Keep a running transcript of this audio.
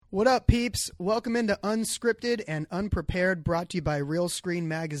What up, peeps? Welcome into Unscripted and Unprepared, brought to you by Real Screen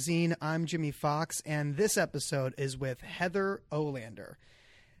Magazine. I'm Jimmy Fox, and this episode is with Heather Olander.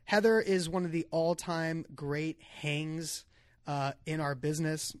 Heather is one of the all-time great hangs in our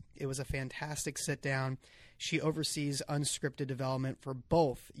business. It was a fantastic sit-down. She oversees unscripted development for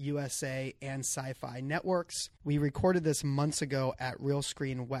both USA and Syfy networks. We recorded this months ago at Real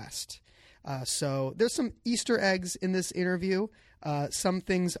Screen West. So there's some Easter eggs in this interview. Some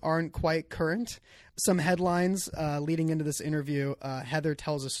things aren't quite current. Some headlines leading into this interview. Heather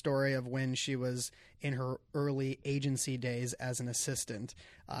tells a story of when she was in her early agency days as an assistant.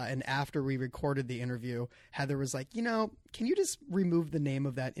 And after we recorded the interview, Heather was like, can you just remove the name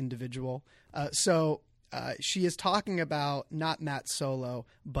of that individual? So she is talking about not Matt Solo,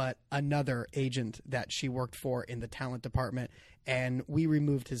 but another agent that she worked for in the talent department. And we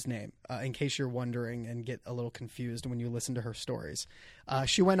removed his name, in case you're wondering and get a little confused when you listen to her stories.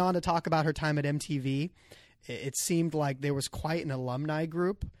 She went on to talk about her time at MTV. It seemed like there was quite an alumni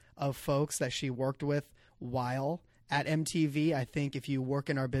group of folks that she worked with while at MTV. I think if you work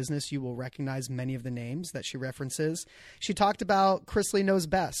in our business, you will recognize many of the names that she references. She talked about Chrisley Knows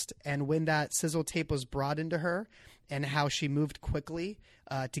Best and when that sizzle tape was brought into her and how she moved quickly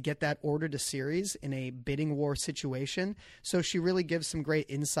to get that order to series in a bidding war situation. So she really gives some great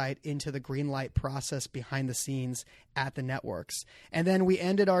insight into the green light process behind the scenes at the networks. And then we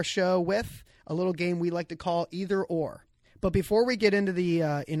ended our show with a little game we like to call Either Or. But before we get into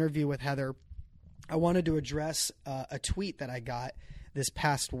the interview with Heather, I wanted to address a tweet that I got this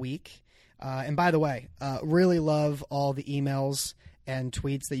past week. And by the way, really love all the emails and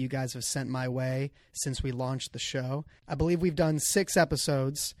tweets that you guys have sent my way since we launched the show. I believe we've done 6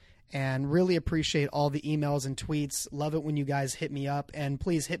 episodes and really appreciate all the emails and tweets. Love it when you guys hit me up, and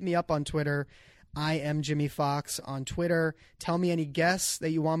please hit me up on Twitter. I am Jimmy Fox on Twitter. Tell me any guests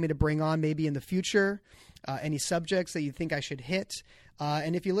that you want me to bring on maybe in the future, any subjects that you think I should hit.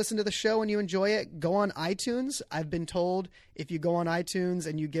 And if you listen to the show and you enjoy it, go on iTunes. I've been told if you go on iTunes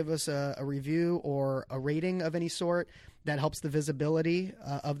and you give us a review or a rating of any sort, that helps the visibility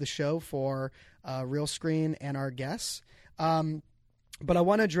of the show for Real Screen and our guests. But I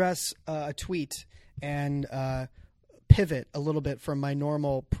want to address a tweet and pivot a little bit from my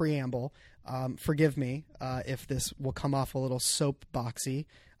normal preamble. Forgive me if this will come off a little soapboxy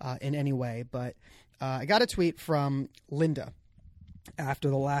in any way, but I got a tweet from Linda after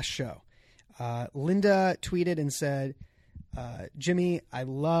the last show. Linda tweeted and said, Jimmy, I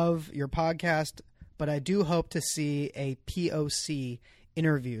love your podcast, but I do hope to see a POC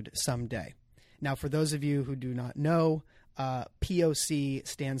interviewed someday. Now, for those of you who do not know, POC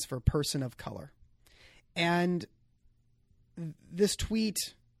stands for person of color. And this tweet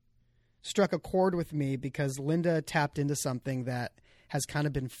struck a chord with me because Linda tapped into something that has kind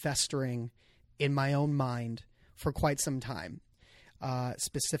of been festering in my own mind for quite some time,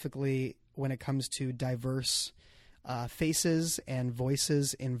 specifically when it comes to diverse faces and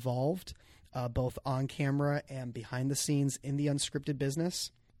voices involved, both on camera and behind the scenes in the unscripted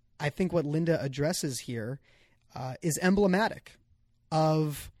business. I think what Linda addresses here is emblematic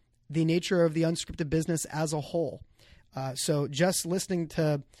of the nature of the unscripted business as a whole. So just listening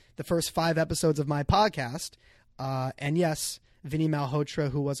to the first 5 episodes of my podcast, and yes, Vinny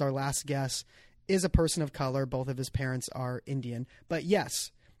Malhotra, who was our last guest, is a person of color. Both of his parents are Indian. But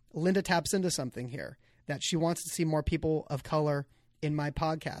yes, Linda taps into something here, that she wants to see more people of color in my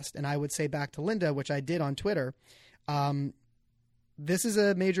podcast. And I would say back to Linda, which I did on Twitter, this is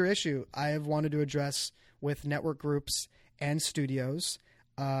a major issue I have wanted to address with network groups and studios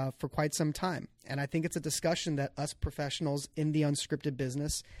for quite some time. And I think it's a discussion that us professionals in the unscripted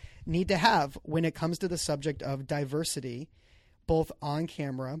business need to have when it comes to the subject of diversity, both on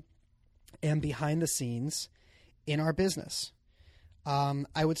camera and behind the scenes in our business.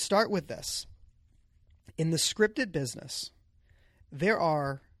 I would start with this. In the scripted business, there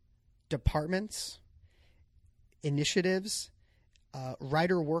are departments, initiatives,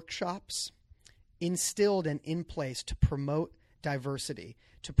 writer workshops instilled and in place to promote diversity,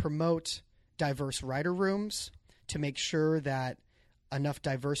 to promote diverse writer rooms, to make sure that enough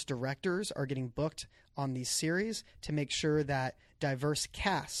diverse directors are getting booked on these series, to make sure that diverse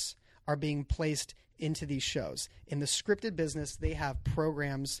casts are being placed into these shows. In the scripted business, they have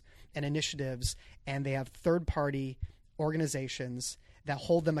programs and initiatives, and they have third-party organizations that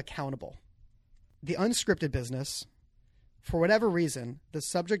hold them accountable. The unscripted business, for whatever reason, the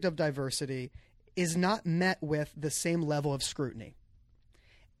subject of diversity is not met with the same level of scrutiny.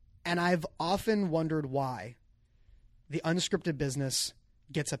 And I've often wondered why the unscripted business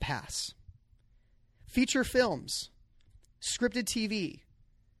gets a pass. Feature films, scripted TV,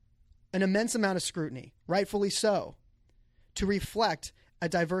 an immense amount of scrutiny, rightfully so, to reflect a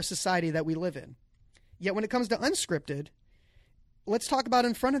diverse society that we live in. Yet when it comes to unscripted, let's talk about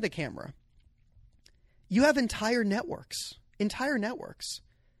in front of the camera. You have entire networks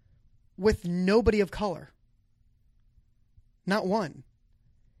with nobody of color. Not one.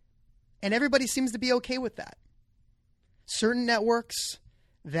 And everybody seems to be okay with that. Certain networks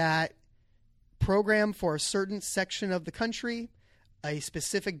that program for a certain section of the country, a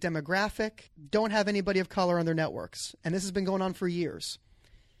specific demographic, don't have anybody of color on their networks. And this has been going on for years.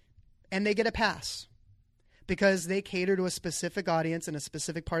 And they get a pass because they cater to a specific audience in a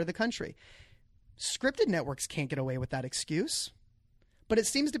specific part of the country. Scripted networks can't get away with that excuse, but it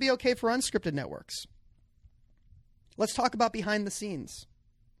seems to be okay for unscripted networks. Let's talk about behind the scenes.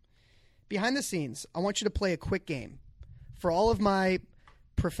 Behind the scenes, I want you to play a quick game. For all of my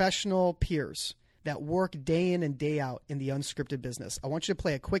professional peers that work day in and day out in the unscripted business, I want you to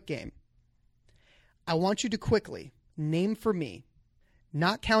play a quick game. I want you to quickly name for me,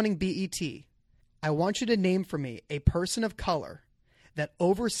 not counting BET, I want you to name for me a person of color that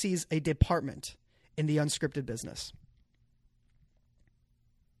oversees a department in the unscripted business.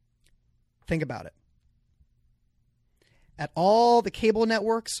 Think about it. At all the cable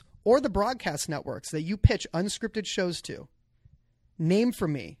networks or the broadcast networks that you pitch unscripted shows to, name for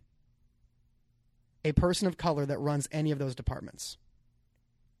me a person of color that runs any of those departments.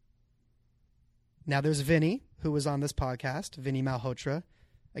 Now there's Vinny, who was on this podcast, Vinny Malhotra,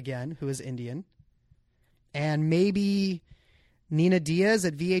 again, who is Indian. And maybe Nina Diaz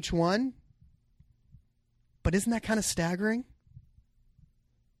at VH1. But isn't that kind of staggering?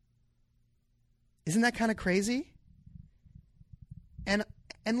 Isn't that kind of crazy? And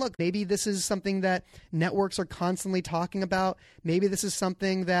look, maybe this is something that networks are constantly talking about. Maybe this is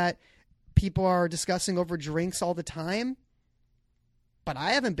something that people are discussing over drinks all the time. But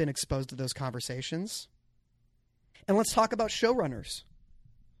I haven't been exposed to those conversations. And let's talk about showrunners.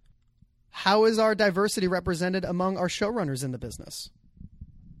 How is our diversity represented among our showrunners in the business?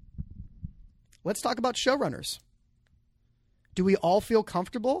 Let's talk about showrunners. Do we all feel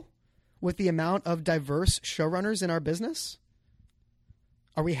comfortable with the amount of diverse showrunners in our business?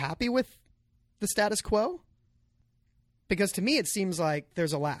 Are we happy with the status quo? Because to me, it seems like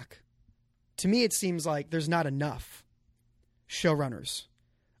there's a lack. To me, it seems like there's not enough showrunners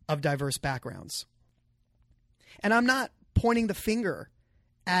of diverse backgrounds. And I'm not pointing the finger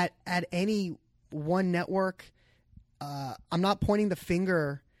at any one network. I'm not pointing the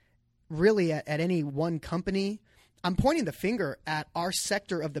finger really at any one company. I'm pointing the finger at our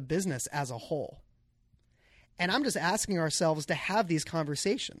sector of the business as a whole. And I'm just asking ourselves to have these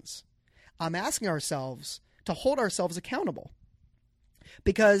conversations. I'm asking ourselves to hold ourselves accountable.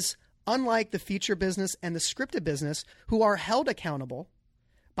 Because unlike the feature business and the scripted business, who are held accountable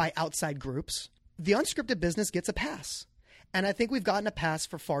by outside groups, the unscripted business gets a pass. And I think we've gotten a pass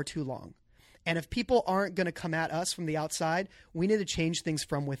for far too long. And if people aren't going to come at us from the outside, we need to change things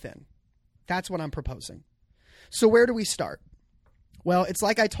from within. That's what I'm proposing. So where do we start? Well, it's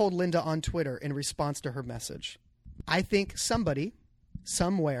like I told Linda on Twitter in response to her message. I think somebody,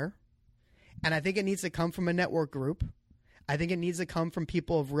 somewhere, and I think it needs to come from a network group. I think it needs to come from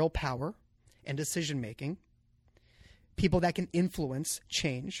people of real power and decision-making, people that can influence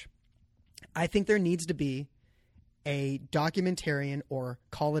change. I think there needs to be a documentarian, or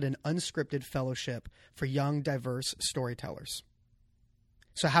call it an unscripted fellowship for young, diverse storytellers.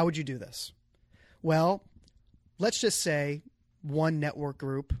 So how would you do this? Well, let's just say one network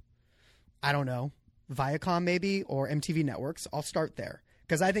group, I don't know, Viacom maybe, or MTV Networks. I'll start there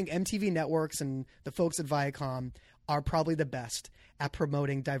because I think MTV Networks and the folks at Viacom are probably the best at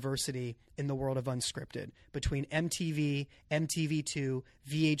promoting diversity in the world of unscripted between MTV, MTV2,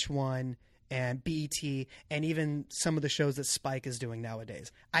 VH1, and BET, and even some of the shows that Spike is doing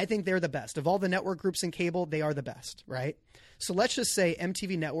nowadays. I think they're the best. Of all the network groups in cable, they are the best, right? So let's just say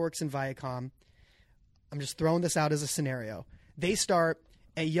MTV Networks and Viacom, I'm just throwing this out as a scenario, they start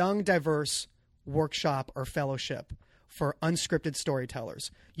a young, diverse workshop or fellowship for unscripted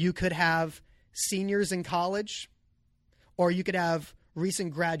storytellers. You could have seniors in college, or you could have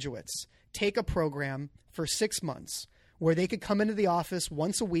recent graduates take a program for 6 months where they could come into the office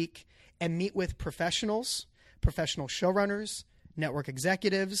once a week and meet with professionals, professional showrunners, network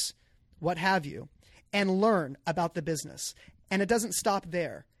executives, what have you, and learn about the business. And it doesn't stop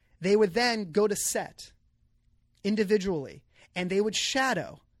there. They would then go to set individually, and they would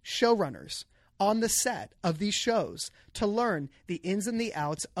shadow showrunners on the set of these shows to learn the ins and the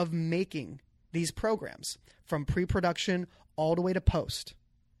outs of making these programs from pre-production all the way to post.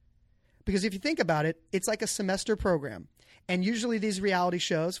 Because if you think about it, it's like a semester program. And usually these reality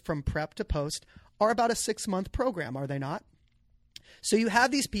shows, from prep to post, are about a 6-month program, are they not? So you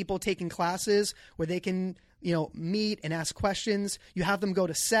have these people taking classes where they can, meet and ask questions. You have them go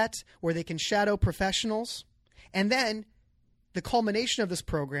to set where they can shadow professionals. And then the culmination of this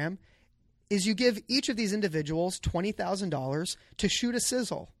program is you give each of these individuals $20,000 to shoot a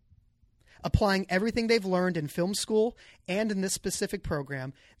sizzle, applying everything they've learned in film school and in this specific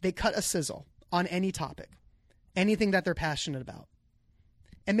program. They cut a sizzle on any topic, anything that they're passionate about.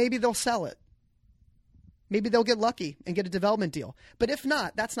 And maybe they'll sell it. Maybe they'll get lucky and get a development deal. But if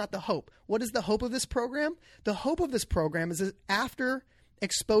not, that's not the hope. What is the hope of this program? The hope of this program is that after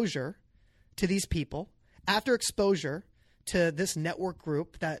exposure to these people, after exposure to this network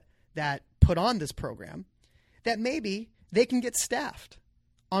group that put on this program, that maybe they can get staffed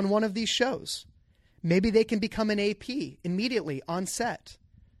on one of these shows. Maybe they can become an AP immediately on set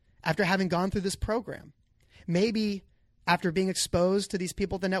after having gone through this program. Maybe after being exposed to these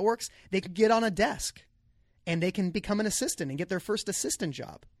people at the networks, they could get on a desk and they can become an assistant and get their first assistant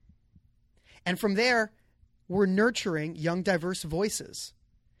job. And from there, we're nurturing young, diverse voices.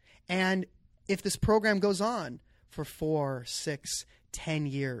 And if this program goes on for 4, 6, 10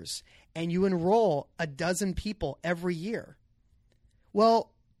 years, and you enroll a dozen people every year,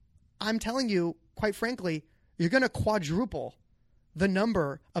 well, I'm telling you, quite frankly, you're going to quadruple the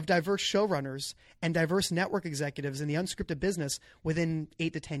number of diverse showrunners and diverse network executives in the unscripted business within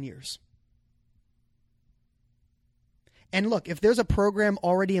 8 to 10 years. And look, if there's a program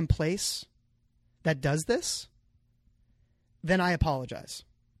already in place that does this, then I apologize.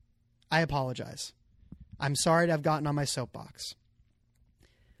 I'm sorry to have gotten on my soapbox.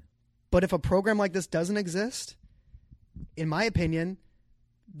 But if a program like this doesn't exist, in my opinion,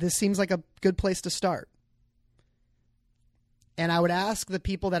 this seems like a good place to start. And I would ask the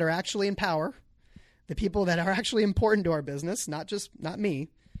people that are actually in power, the people that are actually important to our business, not me,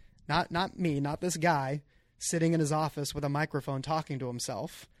 not this guy sitting in his office with a microphone talking to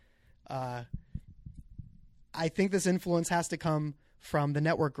himself. I think this influence has to come from the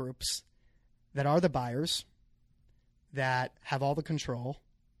network groups that are the buyers, that have all the control,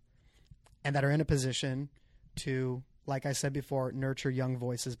 and that are in a position to, like I said before, nurture young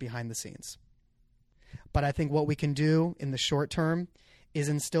voices behind the scenes. But I think what we can do in the short term is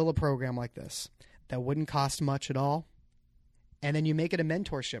instill a program like this that wouldn't cost much at all. And then you make it a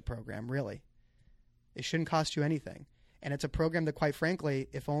mentorship program, really. It shouldn't cost you anything. And it's a program that, quite frankly,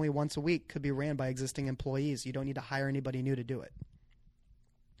 if only once a week, could be ran by existing employees. You don't need to hire anybody new to do it.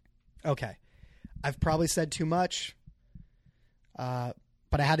 Okay. I've probably said too much, but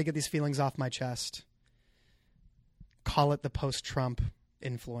I had to get these feelings off my chest. Call it the post-Trump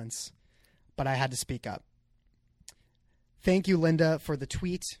influence, but I had to speak up. Thank you, Linda, for the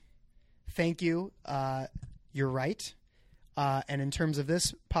tweet. Thank you. You're right. And in terms of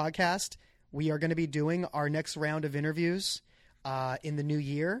this podcast, we are going to be doing our next round of interviews in the new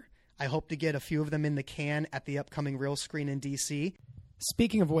year. I hope to get a few of them in the can at the upcoming Real Screen in DC.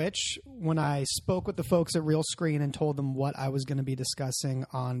 Speaking of which, when I spoke with the folks at Real Screen and told them what I was going to be discussing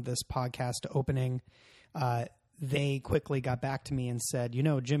on this podcast opening, they quickly got back to me and said,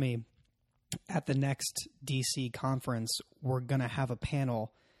 Jimmy, at the next DC conference, we're going to have a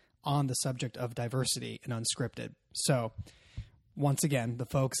panel on the subject of diversity and unscripted. So once again, the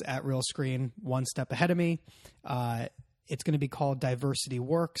folks at Real Screen, one step ahead of me. It's going to be called Diversity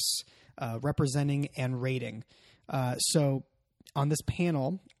Works, Representing and Rating. So on this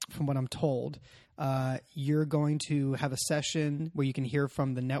panel, from what I'm told, you're going to have a session where you can hear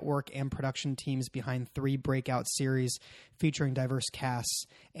from the network and production teams behind 3 breakout series featuring diverse casts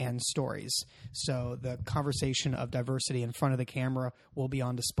and stories. So the conversation of diversity in front of the camera will be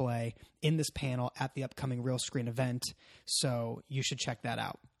on display in this panel at the upcoming Real Screen event. So you should check that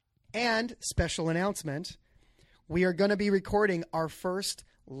out. And special announcement, we are going to be recording our first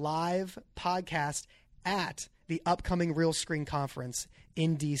live podcast at the upcoming Real Screen conference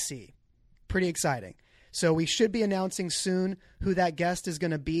in DC. Pretty exciting. So we should be announcing soon who that guest is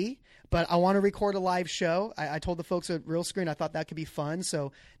going to be, but I want to record a live show. I told the folks at Real Screen I thought that could be fun.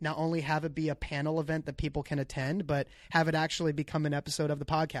 So not only have it be a panel event that people can attend, but have it actually become an episode of the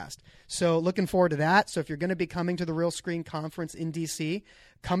podcast. So looking forward to that. So if you're going to be coming to the Real Screen conference in DC,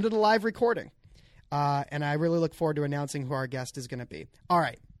 come to the live recording. And I really look forward to announcing who our guest is going to be. All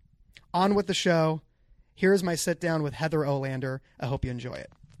right, on with the show. Here's my sit down with Heather Olander. I hope you enjoy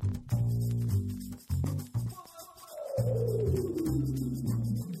it.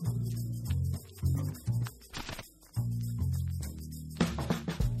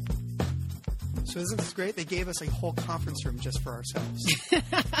 So isn't this great? They gave us a whole conference room just for ourselves.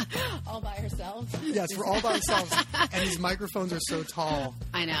 all by ourselves. Yes, we're all by ourselves, and these microphones are so tall.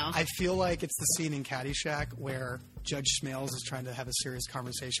 I know. I feel like it's the scene in Caddyshack where Judge Smales is trying to have a serious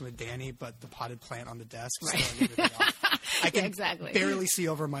conversation with Danny, but the potted plant on the desk is throwing everything off. I can exactly. barely see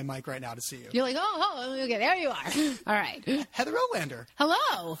over my mic right now to see you. You're like, okay, there you are. All right. Heather Olander.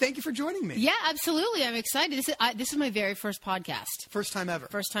 Hello. Thank you for joining me. Yeah, absolutely. I'm excited. This is my very first podcast. First time ever.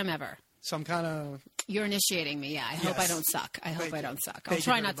 First time ever. So I'm kind of... You're initiating me, yeah. I hope I don't suck. I hope I don't suck. I'll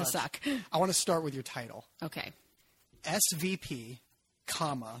try not to suck. I want to start with your title. Okay. SVP,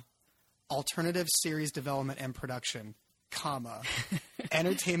 comma, Alternative Series Development and Production, comma,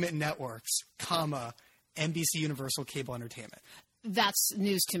 Entertainment Networks, comma, NBC Universal Cable Entertainment. That's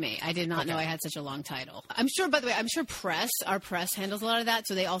news to me. I did not know I had such a long title. I'm sure, by the way, our press handles a lot of that,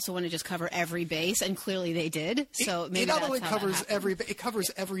 so they also want to just cover every base, and clearly they did. So maybe it not only covers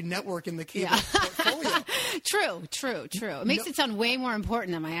every network in the cable portfolio. True. It makes it sound way more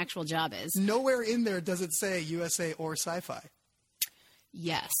important than my actual job is. Nowhere in there does it say USA or Syfy.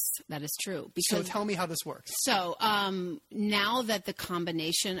 Yes, that is true. So tell me how this works. So now that the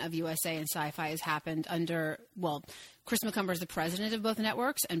combination of USA and Syfy has happened under, Chris McCumber is the president of both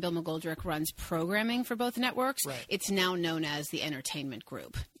networks, and Bill McGoldrick runs programming for both networks. Right. It's now known as the Entertainment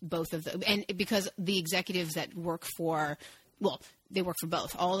Group. Both of them, and because the executives that work for, they work for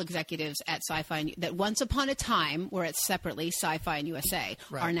both. All executives at Syfy that once upon a time were at separately Syfy and USA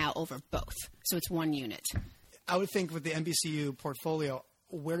are now over both. So it's one unit. I would think with the NBCU portfolio,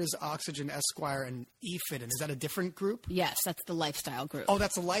 where does Oxygen, Esquire, and E fit in? Is that a different group? Yes, that's the lifestyle group. Oh,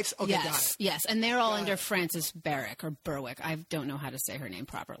 that's a lifestyle. Okay, yes, got it. Yes, and they're all under Frances Berwick or Berwick. I don't know how to say her name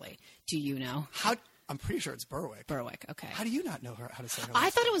properly. Do you know? I'm pretty sure it's Berwick. Berwick, okay. How do you not know how to say her name? I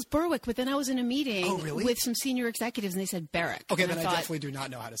thought it was Berwick, but then I was in a meeting with some senior executives, and they said Berwick. Okay, then I definitely do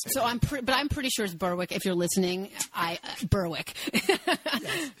not know how to say it. So I'm pretty sure it's Berwick. If you're listening, Berwick.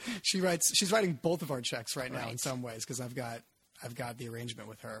 Yes. She's writing both of our checks right now in some ways because I've got the arrangement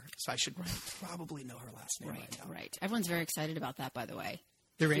with her, so I should probably know her last name right now. Right. Everyone's very excited about that, by the way.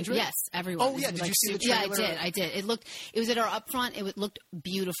 The arrangement? Yes, everyone. Oh, yeah. Did you see the trailer? Yeah, I did. It was at our upfront. It looked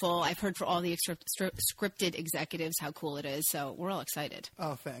beautiful. I've heard for all the scripted executives how cool it is, so we're all excited.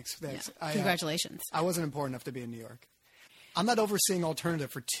 Oh, thanks. Yeah. Congratulations. I wasn't important enough to be in New York. I'm not overseeing alternative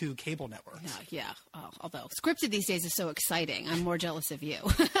for 2 cable networks. No, yeah. Although scripted these days is so exciting. I'm more jealous of you.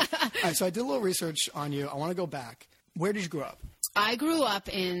 All right, so I did a little research on you. I want to go back. Where did you grow up? I grew up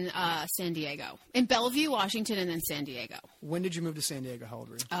in San Diego, in Bellevue, Washington, and then San Diego. When did you move to San Diego? How old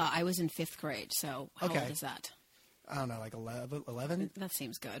were you? I was in 5th grade, so how old is that? I don't know, like 11? That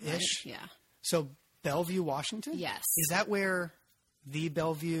seems good, right? Ish. Yeah. So Bellevue, Washington? Yes. Is that where the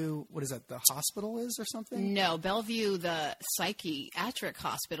Bellevue, what is that, the hospital is or something? No, Bellevue, the psychiatric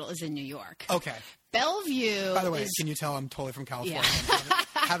hospital, is in New York. Okay. Bellevue. By the way, can you tell I'm totally from California? Yeah.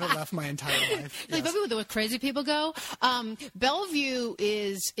 Haven't left my entire life. Like Bellevue, where crazy people go. Bellevue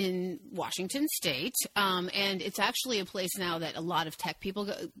is in Washington State, and it's actually a place now that a lot of tech people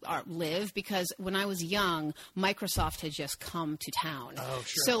live because when I was young, Microsoft had just come to town. Oh,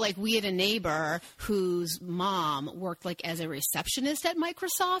 sure. So, we had a neighbor whose mom worked, as a receptionist at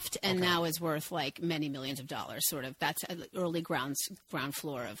Microsoft, and now is worth, many millions of dollars, sort of. That's early ground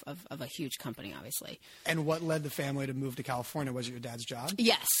floor of a huge company, obviously. And what led the family to move to California? Was it your dad's job?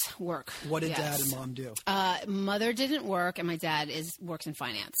 Yes, work. What did Dad and Mom do? Mother didn't work, and my dad works in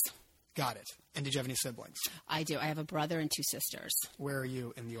finance. Got it. And did you have any siblings? I do. I have a brother and 2 sisters. Where are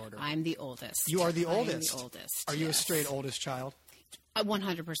you in the order? I'm the oldest. You are the oldest? I'm the oldest. Are you a straight oldest child?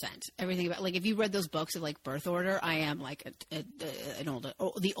 100%. Everything about if you read those books of birth order, I am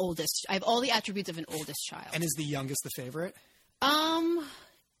the oldest. I have all the attributes of an oldest child. And is the youngest the favorite? I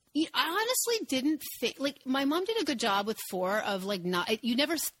honestly didn't think my mom did a good job with 4 of not. You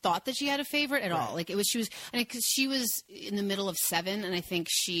never thought that she had a favorite at all. Because she was in the middle of 7, and I think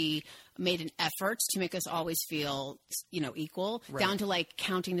she made an effort to make us always feel equal. Down to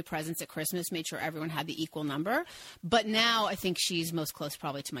counting the presents at Christmas, made sure everyone had the equal number. But now I think she's most close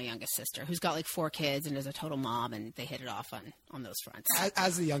probably to my youngest sister, who's got 4 kids and is a total mom, and they hit it off on those fronts.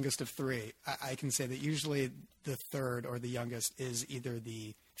 As the youngest of 3, I can say that usually the third or the youngest is either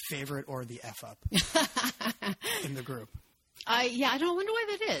the favorite or the F up in the group. I don't wonder why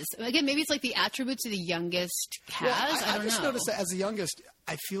that is. Again, maybe it's the attributes of the youngest has. Well, I don't know. I just noticed that as the youngest,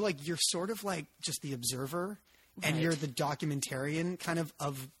 I feel like you're sort of just the observer, and you're the documentarian kind of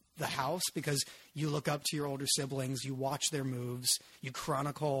the house because you look up to your older siblings, you watch their moves, you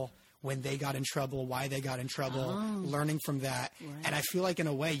chronicle when they got in trouble, why they got in trouble, learning from that. Right. And I feel like in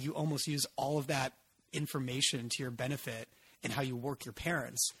a way you almost use all of that information to your benefit and how you work your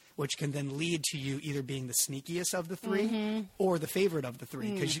parents, which can then lead to you either being the sneakiest of the three or the favorite of the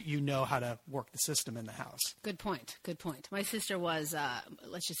three, because you know how to work the system in the house. Good point. Good point. My sister was,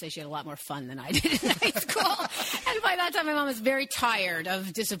 let's just say she had a lot more fun than I did in high school. And by that time, my mom was very tired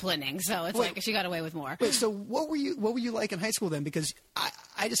of disciplining. So it's like she got away with more. Wait, so what were you like in high school then? Because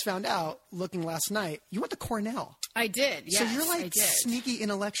I just found out, looking last night, you went to Cornell. I did, yes. So you're like sneaky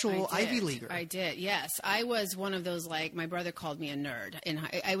intellectual Ivy Leaguer. I did, yes. I was one of those, like, my brother called me a nerd.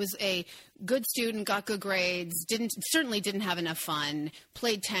 I was a good student, got good grades, certainly didn't have enough fun,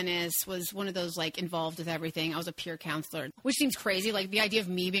 played tennis, was one of those, like, involved with everything. I was a peer counselor, which seems crazy. Like, the idea of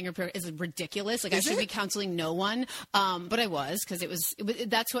me being a peer is ridiculous. Like, I should be counseling no one. But I was, because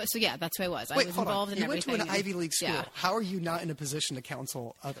that's what, so yeah, that's who I was. Wait, I was involved in everything. You went to an Ivy League school. Yeah. How are you not in a position to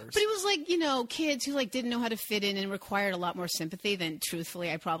counsel others? But it was like, kids who, like, didn't know how to fit in and required a lot more sympathy than,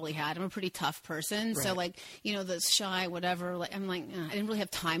 truthfully, I probably had. I'm a pretty tough person. Right. So, like, the shy, whatever, like, I'm like, I didn't really have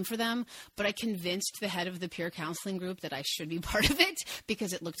time for them. But I convinced the head of the peer counseling group that I should be part of it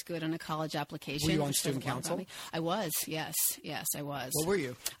because it looked good on a college application. Were you on student council? I was, yes. Yes, I was. What were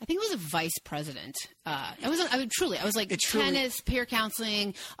you? I think I was a vice president. I was like tennis, peer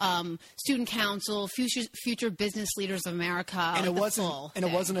counseling, student council, future business leaders of America. And like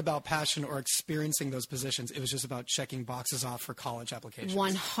it wasn't about passion or experiencing those positions. It was just about checking boxes off for college applications.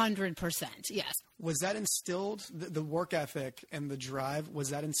 100%, yes. Was that instilled, the work ethic and the drive, was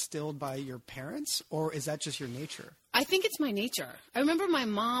that instilled by your parents, or is that just your nature? I think it's my nature. I remember my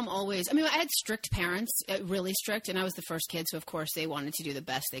mom always, I had strict parents, really strict, and I was the first kid, so of course they wanted to do the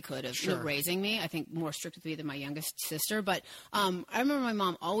best they could of raising me. I think more strict with me than my youngest sister. But I remember my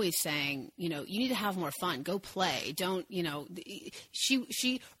mom always saying, you need to have more fun. Go play. Don't,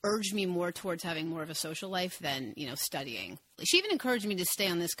 she urged me more towards having more of a social life than, studying. She even encouraged me to stay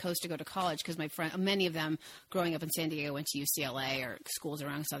on this coast to go to college because many of them growing up in San Diego went to UCLA or schools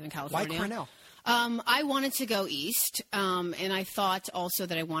around Southern California. Why Cornell? I wanted to go east, and I thought also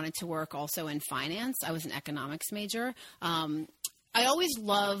that I wanted to work also in finance. I was an economics major. I always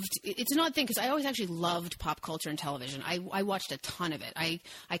loved – it's an odd thing because I always actually loved pop culture and television. I watched a ton of it.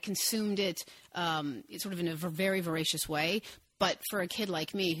 I consumed it sort of in a very voracious way. But for a kid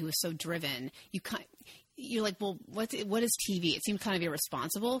like me who was so driven, you're like, well, what is TV? It seemed kind of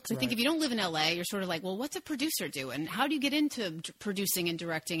irresponsible because I think if you don't live in LA, you're sort of like, well, what's a producer do? And how do you get into producing and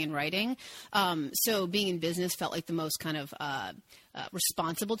directing and writing? So being in business felt like the most kind of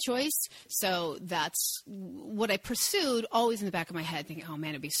responsible choice. So that's what I pursued, always in the back of my head, thinking, oh man,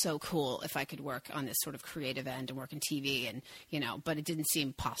 it'd be so cool if I could work on this sort of creative end and work in TV and, but it didn't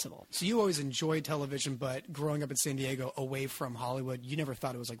seem possible. So you always enjoyed television, but growing up in San Diego away from Hollywood, you never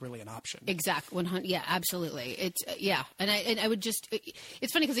thought it was like really an option. Exactly. 100. Yeah, absolutely. It's And I would just,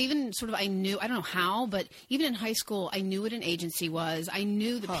 it's funny because even sort of, I knew, I don't know how, but even in high school, I knew what an agency was. I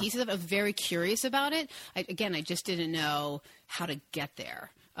knew the pieces of it. I was very curious about it. I just didn't know how to get there.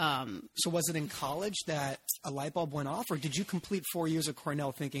 So was it in college that a light bulb went off, or did you complete 4 years at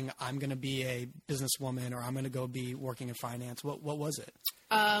Cornell thinking I'm going to be a businesswoman or I'm going to go be working in finance? What was it?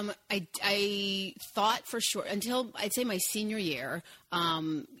 I thought for sure until I'd say my senior year,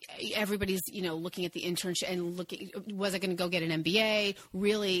 everybody's, looking at the internship and was I going to go get an MBA?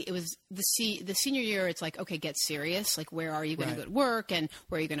 Really, it was the senior year. It's like, okay, get serious. Like, where are you going to go to work and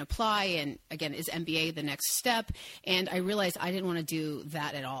where are you going to apply? And again, is MBA the next step? And I realized I didn't want to do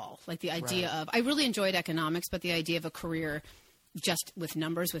that at all. Like the idea of, I really enjoyed economics, but the idea of a career just with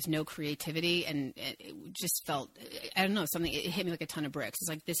numbers, with no creativity, and it just felt, I don't know, something, it hit me like a ton of bricks. It's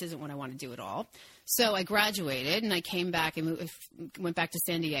like, this isn't what I want to do at all. So I graduated, and I came back and went back to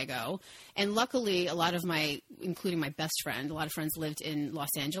San Diego. And luckily, a lot of including my best friend, a lot of friends lived in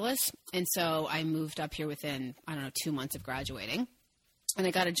Los Angeles. And so I moved up here within, 2 months of graduating. And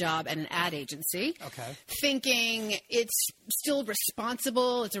I got a job at an ad agency, thinking it's still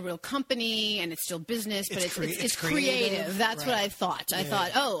responsible, it's a real company, and it's still business, but it's creative. That's what I thought. I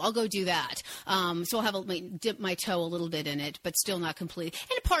thought, I'll go do that. So I'll dip my toe a little bit in it, but still not completely.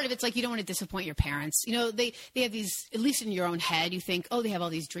 And a part of it's like you don't want to disappoint your parents. They have these, at least in your own head, you think, they have all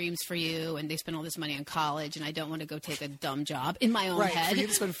these dreams for you, and they spend all this money on college, and I don't want to go take a dumb job in my own head. For you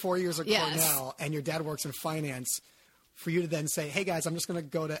to spend 4 years at Cornell, and your dad works in finance, for you to then say, hey, guys, I'm just going to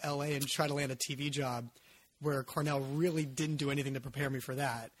go to L.A. and try to land a TV job where Cornell really didn't do anything to prepare me for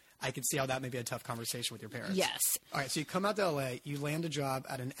that, I could see how that may be a tough conversation with your parents. Yes. All right, so you come out to L.A., you land a job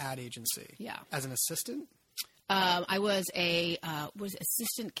at an ad agency. Yeah. As an assistant? I was was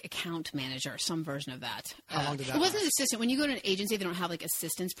assistant account manager, some version of that. How long did that It wasn't last? an assistant. When you go to an agency, they don't have like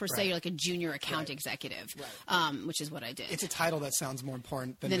assistants per se. Right. You're like a junior account Right. executive, Right. Which is what I did. It's a title that sounds more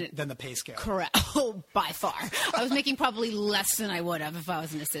important than the pay scale. Correct. Oh, by far. I was making probably less than I would have if I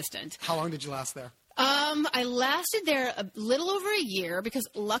was an assistant. How long did you last there? I lasted there a little over a year because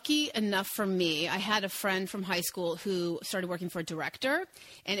lucky enough for me, I had a friend from high school who started working for a director,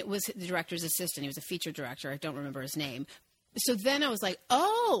 and it was the director's assistant. He was a feature director. I don't remember his name. So then I was like,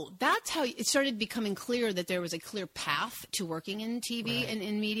 oh, that's how it started becoming clear that there was a clear path to working in TV and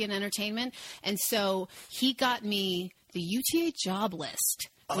in media and entertainment. And so he got me the UTA job list.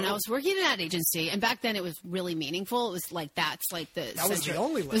 When I was working in that agency, and back then it was really meaningful. It was like that was the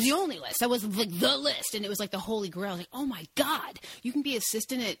only list. It was the only list. That was like the list, and it was like the holy grail. I was like, oh my god, you can be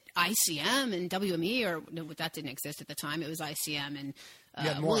assistant at ICM and WME, or no, that didn't exist at the time. It was ICM and You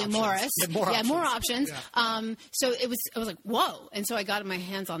had more William options. Morris. You had more options. More options. Yeah. So I was like, whoa, and so I got my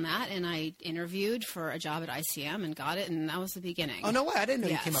hands on that, and I interviewed for a job at ICM and got it, and that was the beginning. Oh, no way. I didn't know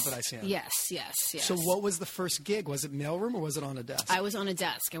Yes. you came up at ICM. Yes. So what was the first gig? Was it mailroom or was it on a desk? I was on a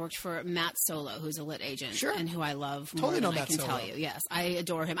desk. I worked for Matt Solo, who's a lit agent, Sure. and who I love more Totally know than I Matt can Solo. tell you. Yes, I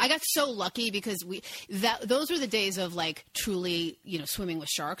adore him. I got so lucky because those were the days of like truly, swimming with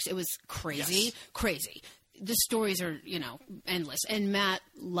sharks. It was crazy. The stories are, endless. And Matt,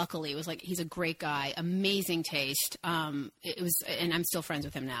 luckily, was like, he's a great guy, amazing taste. And I'm still friends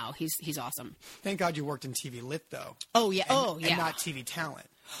with him now. He's awesome. Thank God you worked in TV lit, though. Oh yeah. And not TV talent.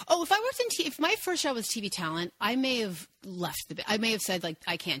 Oh, if I worked if my first job was TV talent, I may have left the bit. I may have said like,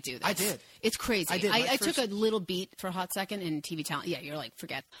 I can't do this. I did. It's crazy. I did. I took a little beat for a hot second in TV talent. Yeah, you're like,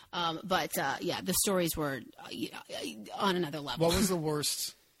 forget. The stories were on another level. What was the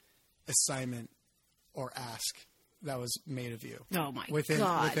worst assignment or ask that was made of you? Oh my within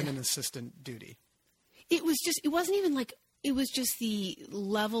God. Within an assistant duty. It wasn't even like, it was just the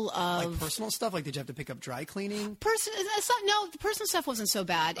level of Like personal stuff? Like, did you have to pick up dry cleaning? the personal stuff wasn't so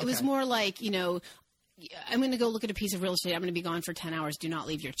bad. It was Okay. more like, I'm going to go look at a piece of real estate. I'm going to be gone for 10 hours. Do not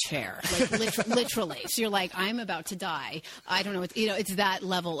leave your chair. Like literally. So you're like, I'm about to die. I don't know. It's that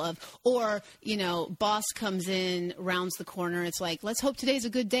level of, or, boss comes in, rounds the corner. It's like, let's hope today's a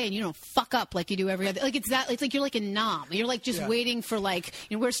good day. And you don't fuck up like you do every other. Like it's that, it's like you're like a nom. You're like just waiting for like,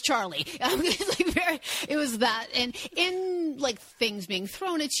 where's Charlie? It was that. And in like things being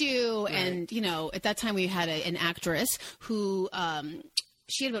thrown at you. Right. And, at that time we had an actress who,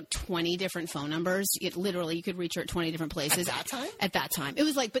 she had about 20 different phone numbers. Literally, you could reach her at 20 different places. At that time? At that time. It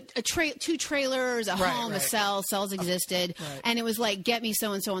was like, but two trailers, a home, a cell. Cells existed. Right. And it was like, get me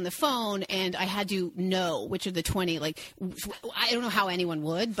so-and-so on the phone. And I had to know which of the 20, like, I don't know how anyone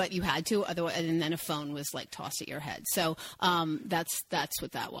would, but you had to. Otherwise, and then a phone was like tossed at your head. So that's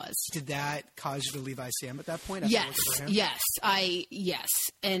what that was. Did that cause you to leave ICM at that point? after Yes, working for him? yes,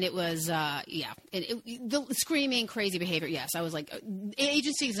 and it was the screaming, crazy behavior. Yes, I was like,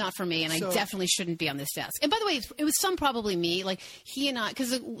 agency is not for me, and I definitely shouldn't be on this desk. And by the way, it was probably me, like he and I,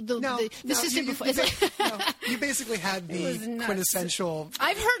 because the assistant before. You basically had the quintessential.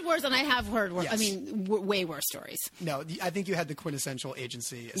 I've heard worse, and I have heard worse. Yes. I mean, way worse stories. No, I think you had the quintessential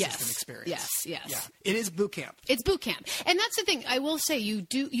agency assistant experience. Yes. Yeah, it is boot camp. It's boot camp. And that's the thing. I will say you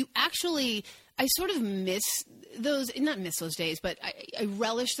actually, I sort of not miss those days, but I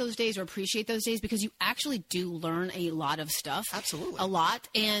relish those days or appreciate those days because you actually do learn a lot of stuff. Absolutely. A lot.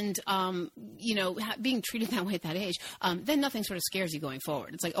 And, being treated that way at that age, then nothing sort of scares you going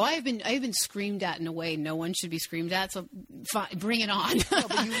forward. It's like, oh, I've been screamed at in a way no one should be screamed at. So fine, bring it on. No,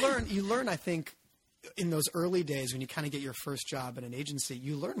 but you learn, I think, in those early days when you kind of get your first job at an agency,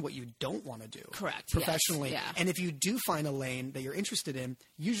 you learn what you don't want to do. Correct. Professionally. Yes. Yeah. And if you do find a lane that you're interested in,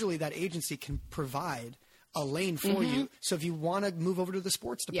 usually that agency can provide a lane for you. So if you want to move over to the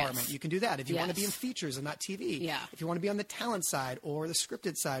sports department, you can do that. If you want to be in features and not TV, if you want to be on the talent side or the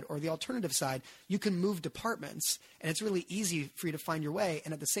scripted side or the alternative side, you can move departments. And it's really easy for you to find your way.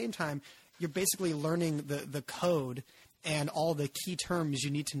 And at the same time, you're basically learning the code and all the key terms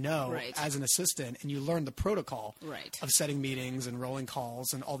you need to know as an assistant, and you learn the protocol of setting meetings and rolling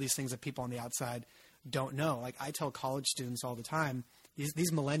calls and all these things that people on the outside don't know. Like I tell college students all the time,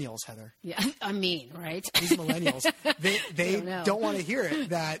 these millennials, Heather. Yeah, I mean, right? These millennials, they don't want to hear it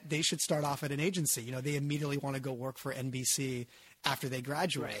that they should start off at an agency. They immediately want to go work for NBC after they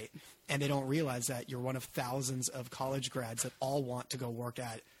graduate, and they don't realize that you're one of thousands of college grads that all want to go work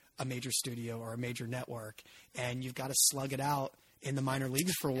at a major studio or a major network, and you've got to slug it out in the minor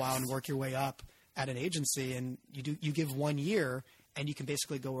leagues for a while and work your way up at an agency. And you give 1 year, and you can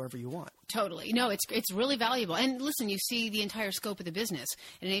basically go wherever you want. Totally. No, it's really valuable. And listen, you see the entire scope of the business.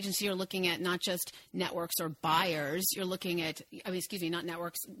 In an agency, you're looking at not just networks or buyers. You're looking at, not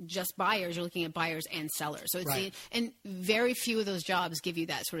networks, just buyers. You're looking at buyers and sellers. So it's and very few of those jobs give you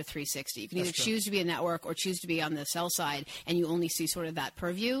that sort of 360. You can either choose to be a network or choose to be on the sell side, and you only see sort of that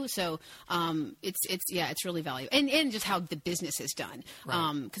purview. So it's really valuable. And just how the business is done.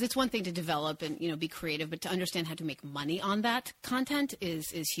 Because it's one thing to develop and be creative, but to understand how to make money on that content is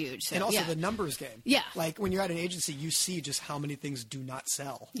huge. So, and also the numbers game. Yeah. Like when you're at an agency, you see just how many things do not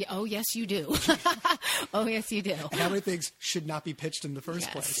sell. Yeah. Oh, yes, you do. Oh, yes, you do. And how many things should not be pitched in the first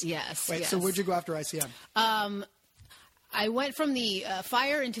place. Yes. Wait, so where'd you go after ICM? I went from the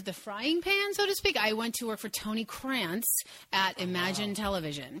fire into the frying pan, so to speak. I went to work for Tony Krantz at Imagine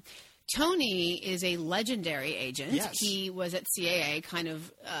Television. Tony is a legendary agent. Yes. He was at CAA, kind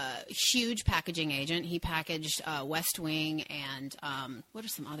of huge packaging agent. He packaged West Wing and what are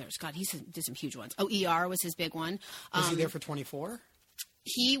some others? God, he did some huge ones. Oh, ER was his big one. Was he there for 24?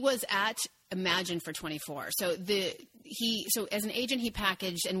 He was at Imagine for 24. So as an agent, he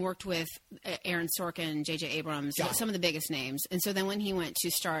packaged and worked with Aaron Sorkin, J.J. Abrams, some of the biggest names. And so then when he went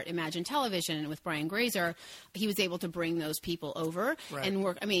to start Imagine Television with Brian Grazer, he was able to bring those people over and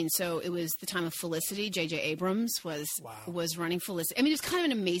work. I mean, so it was the time of Felicity. J.J. Abrams was running Felicity. I mean, it was kind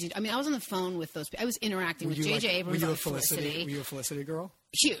of an amazing. I mean, I was on the phone with those. I was interacting with J.J. Abrams on Felicity. Were you a Felicity girl?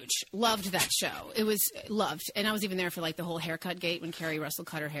 Huge. Loved that show. It was loved. And I was even there for like the whole haircut gate when Carrie Russell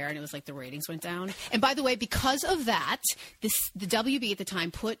cut her hair and it was like the ratings went down. And by the way, because of that, the WB at the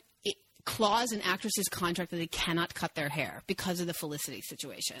time put clause in actresses' contract that they cannot cut their hair because of the Felicity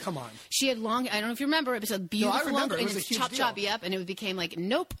situation. Come on. She had long, I don't know if you remember, it was a beautiful I remember. look, It was a huge chop, deal. choppy up, and it became like,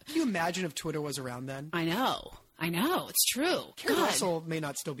 nope. Can you imagine if Twitter was around then? I know. It's true. Carrie Russell may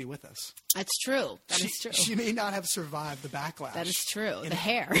not still be with us. That's true. That is true. She may not have survived the backlash. That is true. The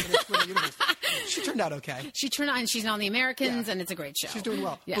hair. She turned out okay. She turned out, and she's on The Americans, and it's a great show. She's doing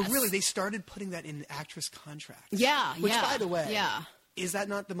well. Yes. But really, they started putting that in actress contracts. Yeah, Which, by the way, yeah. Is that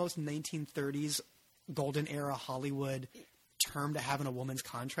not the most 1930s golden era Hollywood term to have in a woman's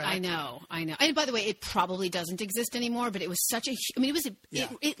contract? I know. And by the way, it probably doesn't exist anymore, but it was such a, I mean,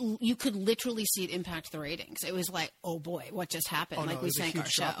 you could literally see it impact the ratings. It was like, oh boy, what just happened? We sank our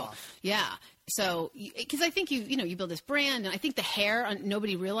show. Drop-off. Yeah. So, because I think you build this brand, and I think the hair,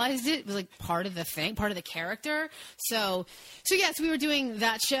 nobody realized it. It was like part of the thing, part of the character. So yes, we were doing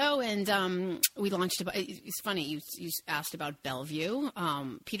that show, and we launched. It's funny you asked about Bellevue.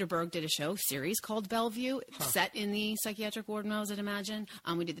 Peter Berg did a series called Bellevue, set in the psychiatric ward when I was at Imagine.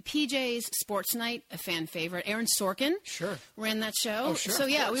 We did the PJs, Sports Night, a fan favorite. Aaron Sorkin ran that show. Oh, sure, so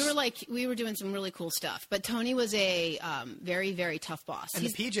yeah, we were doing some really cool stuff. But Tony was a very, very tough boss. And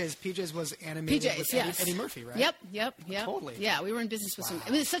the PJs was animated with Eddie Murphy, right? Yep. Totally. Yeah, we were in business with some.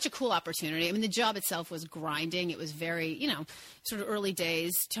 It was such a cool opportunity. I mean, the job itself was grinding. It was very, sort of early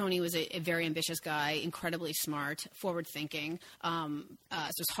days. Tony was a very ambitious guy, incredibly smart, forward-thinking. So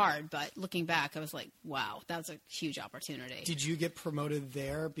it was hard, but looking back, I was like, wow, that was a huge opportunity. Did you get promoted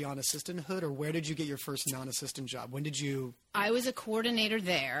there beyond assistanthood, or where did you get your first non-assistant job? When did you... I was a coordinator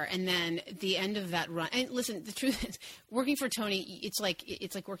there, and then the end of that run. And listen, the truth is, working for Tony, it's like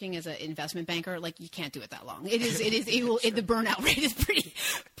working as an investment banker. Like, you can't do it that long. It is. The burnout rate is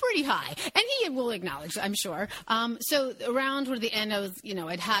pretty high, and he will acknowledge, I'm sure. So around toward the end, I was,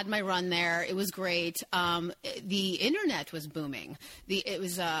 I'd had my run there. It was great. The internet was booming. It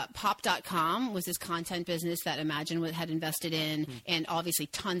was Pop.com was this content business that Imagine had invested in, and obviously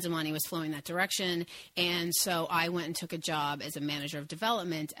tons of money was flowing that direction. And so I went and took a job as a manager of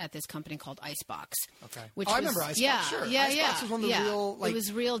development at this company called Icebox. Okay. Which I remember Icebox. Yeah, sure. yeah, Icebox was one of the real, it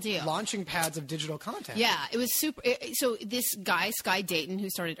was real deal. launching pads of digital content. Yeah, it was super. So this guy, Sky Dayton, who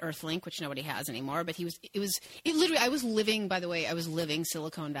started Earthlink, which nobody has anymore, but literally, I was living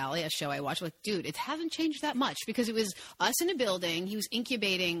Silicon Valley, a show I watched. Like, dude, it hasn't changed that much, because it was us in a building. He was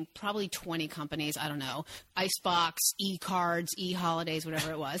incubating probably 20 companies. I don't know, Icebox, E-Cards, E-Holidays,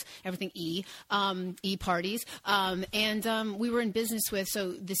 whatever it was, everything E-Parties. And we were in business with,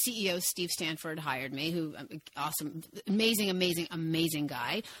 so the CEO, Steve Stanford, hired me, who, awesome, amazing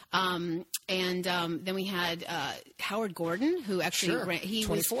guy. And then we had Howard Gordon, who actually he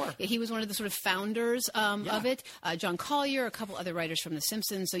was one of the sort of founders of it. John Collier, a couple other writers from The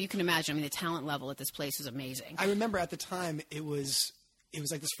Simpsons. So you can imagine, the talent level at this place is amazing. I remember at the time it was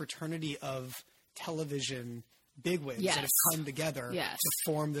like this fraternity of television bigwigs that have come together to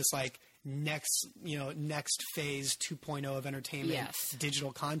form this next phase 2.0 of entertainment,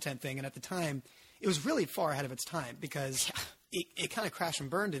 digital content thing. And at the time, it was really far ahead of its time, because it kind of crashed and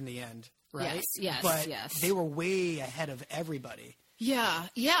burned in the end, right? Yes. But they were way ahead of everybody.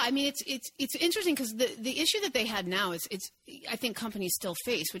 Yeah. I mean, it's interesting because the issue that they had now is I think companies still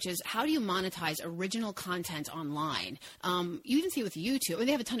face, which is how do you monetize original content online? You even see it with YouTube. I mean,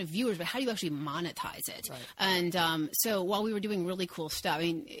 they have a ton of viewers, but how do you actually monetize it? Right. And so while we were doing really cool stuff, I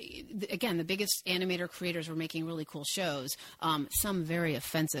mean, again, the biggest animator creators were making really cool shows. Some very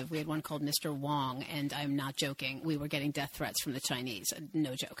offensive. We had one called Mr. Wong, and I'm not joking. We were getting death threats from the Chinese.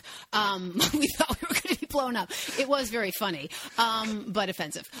 No joke. We thought we were going to be blown up. It was very funny, but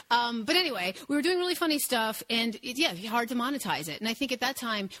offensive. But anyway, we were doing really funny stuff, and it's hard to monetize it. And I think at that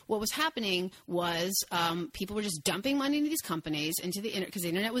time, what was happening was people were just dumping money into these companies, into the internet, because the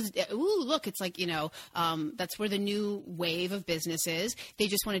internet was, look, it's like, that's where the new wave of business is. They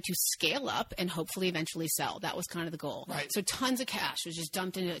just wanted to scale up and hopefully eventually sell. That was kind of the goal. Right. So tons of cash was just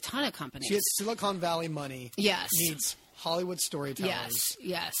dumped into a ton of companies. So Silicon Valley money needs Hollywood storytellers.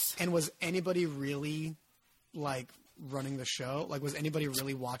 Yes. And was anybody really, like, running the show? Like, was anybody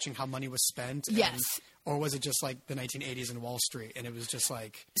really watching how money was spent? Yes. Or was it just like the 1980s in Wall Street, and it was just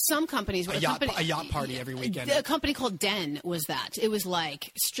like some companies were a yacht party every weekend? A company called Den was that. It was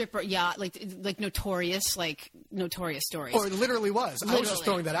like stripper yacht, like notorious stories. Or it literally was. I was just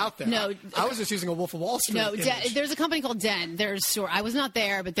throwing that out there. No, I was just using a Wolf of Wall Street. No, there's a company called Den. I was not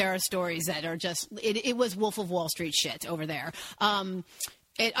there, but there are stories that are just it was Wolf of Wall Street shit over there.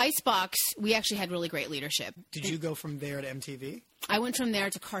 At Icebox, we actually had really great leadership. Did you go from there to MTV? I went from there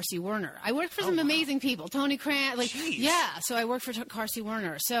to Carsey Werner. I worked for some amazing people. Tony Krantz. So I worked for Carsey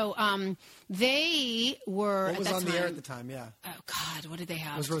Werner. So they were. What was on the air at the time? Yeah. Oh God, what did they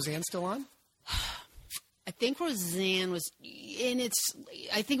have? Was Roseanne still on? I think Roseanne was in its.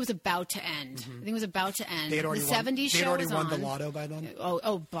 I think it was about to end. Mm-hmm. I think it was about to end. They had already the 70s show. They had already was won on. the lotto by then.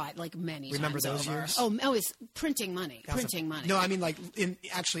 But like many. Remember times those over. years? Oh, it's printing money. Money. No, I mean like in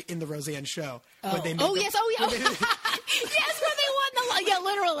the Roseanne show. Yes. Yes, where they won the. Yeah,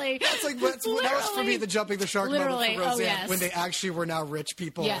 literally. That's like that was for me the jumping the shark moment for Roseanne when they actually were now rich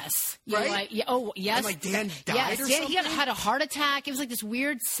people. Yes. Right. Like, yes. And like Dan died or something. He had a heart attack. It was like this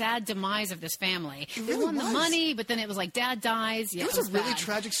weird, sad demise of this family. They won the money, but then it was like Dad dies. Yeah, it was a really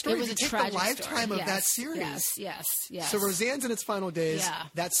tragic story. It was a tragic lifetime of that series. Yes. So Roseanne's in its final days. Yeah.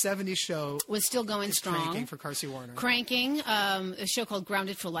 That 70s show was still going strong. Cranking for Carsey Werner. A show called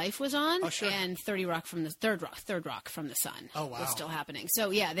Grounded for Life was on. Oh, sure. And Third Rock from the Sun. Oh, wow. Was still happening.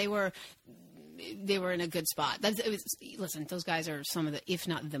 So yeah, they were in a good spot. Listen, those guys are some of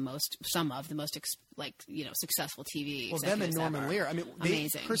the most successful TV. Well, them and Norman Lear. I mean,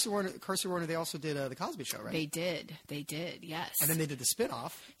 amazing. Carsey Werner. They also did the Cosby Show, right? They did. Yes. And then they did the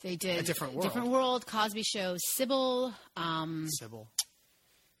spinoff. They did A Different World. Different World. Cosby Show. Sybil.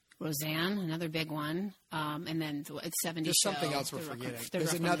 Roseanne, another big one, and then it's 70s. There's something else we're forgetting.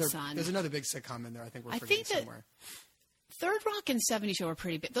 There's another big sitcom in there. I think we're forgetting somewhere. Third Rock and 70 Show are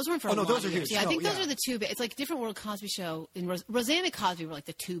pretty big. Those weren't for those are years. huge. Yeah, I think those are the two. It's like Different World, Cosby Show, and Roseanne and Cosby were like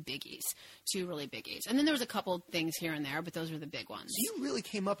the two really biggies. And then there was a couple things here and there, but those were the big ones. So you really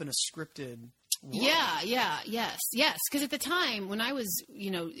came up in a scripted world. Yes. Because at the time when I was,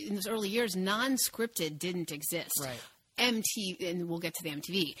 in those early years, non-scripted didn't exist. Right. MTV, and we'll get to the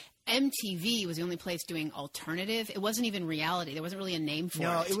MTV. MTV was the only place doing alternative. It wasn't even reality. There wasn't really a name for it.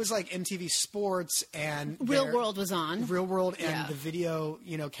 No, it was like MTV Sports and Real World was on. Real World and the video,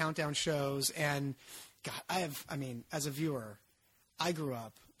 countdown shows. And God, as a viewer, I grew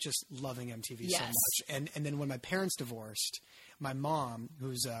up just loving MTV so much. And then when my parents divorced, my mom,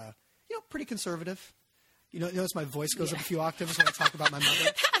 who's pretty conservative, notice my voice goes up a few octaves when I talk about my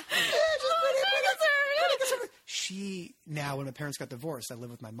mother. She, now when my parents got divorced, I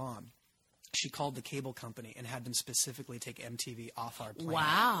live with my mom. She called the cable company and had them specifically take MTV off our plan.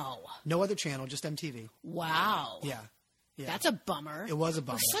 Wow. No other channel, just MTV. Wow. Yeah. That's a bummer. It was a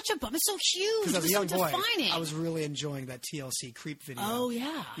bummer. It was such a bummer. It's so huge. Because as a young boy, defining. I was really enjoying that TLC creep video. Oh,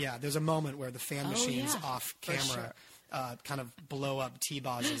 yeah. Yeah, there's a moment where the fan machines off camera kind of blow up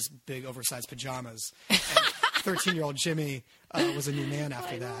T-Boz's big oversized pajamas. And 13-year-old Jimmy was a new man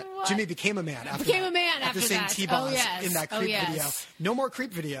after that. Jimmy became a man after that. After seeing T-Boz in that creep video. No more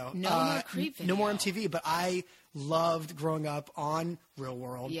creep video. No more creep video. No more MTV. But I loved growing up on Real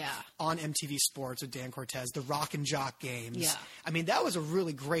World, on MTV Sports with Dan Cortez, the Rock and Jock games. Yeah. I mean, that was a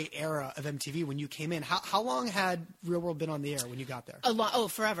really great era of MTV when you came in. How long had Real World been on the air when you got there?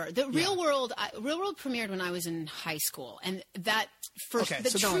 Forever. The Real World premiered when I was in high school, and that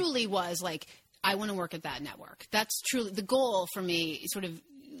truly was like, I want to work at that network. That's truly the goal for me. Sort of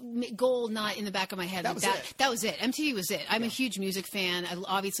goal not in the back of my head. That was it. That was it. MTV was it. I'm a huge music fan.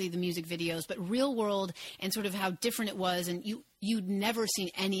 Obviously, the music videos, but Real World and sort of how different it was, and you'd never seen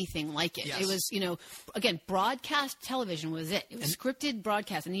anything like it. Yes. It was, again, broadcast television was it. It was scripted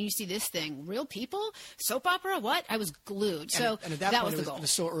broadcast, and then you see this thing, real people, soap opera, what? I was glued. So and at that point, was the goal. It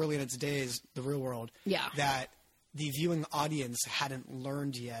was so early in its days, the Real World, that the viewing audience hadn't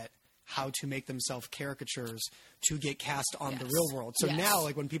learned yet how to make themselves caricatures to get cast on the Real World. So now,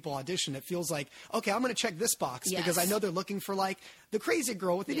 like when people audition, it feels like, okay, I'm going to check this box because I know they're looking for like the crazy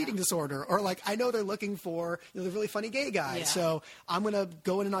girl with an eating disorder, or like I know they're looking for the really funny gay guy. Yeah. So I'm going to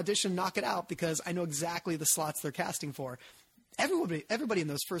go in an audition, knock it out because I know exactly the slots they're casting for. Everybody in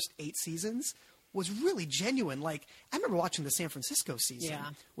those first 8 seasons was really genuine. Like, I remember watching the San Francisco season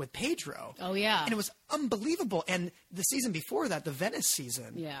with Pedro. Oh, yeah. And it was unbelievable. And the season before that, the Venice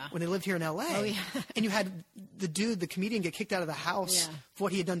season, when they lived here in L.A. Oh, yeah. And you had the comedian, get kicked out of the house for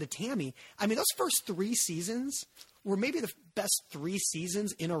what he had done to Tammy. I mean, those first 3 seasons were maybe the best 3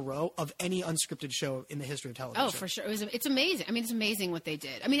 seasons in a row of any unscripted show in the history of television. Oh, for sure. It's amazing. I mean, it's amazing what they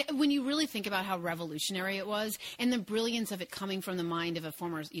did. I mean, when you really think about how revolutionary it was and the brilliance of it coming from the mind of a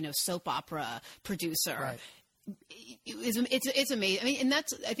former, soap opera producer. Right. It's amazing. I mean, and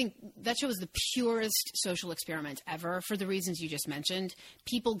I think that show was the purest social experiment ever for the reasons you just mentioned.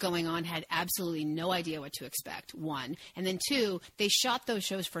 People going on had absolutely no idea what to expect, 1. And then 2, they shot those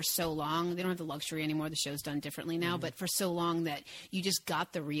shows for so long. They don't have the luxury anymore. The show's done differently now, but for so long that you just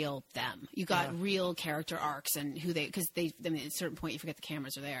got the real them. You got real character arcs and because at a certain point you forget the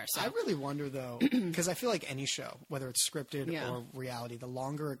cameras are there. So I really wonder though, because I feel like any show, whether it's scripted or reality, the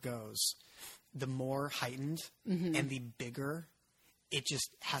longer it goes, the more heightened and the bigger it just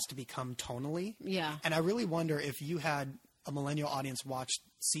has to become tonally. Yeah. And I really wonder if you had a millennial audience watch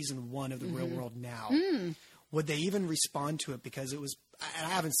season 1 of The Real World now, would they even respond to it? Because it was, and I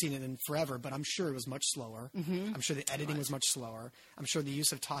haven't seen it in forever, but I'm sure it was much slower. I'm sure the editing was much slower. I'm sure the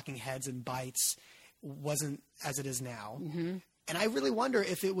use of talking heads and bites wasn't as it is now. And I really wonder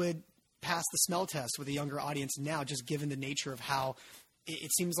if it would pass the smell test with a younger audience now, just given the nature of how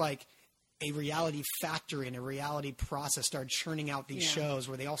it seems like a reality factory and a reality process started churning out these shows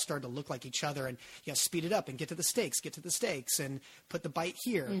where they all started to look like each other and speed it up and get to the stakes and put the bite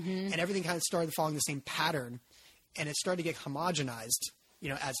here. And everything kind of started following the same pattern. And it started to get homogenized,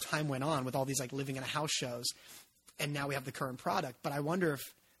 as time went on with all these like living in a house shows. And now we have the current product. But I wonder if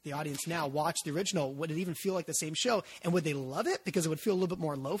the audience now watched the original, would it even feel like the same show? And would they love it because it would feel a little bit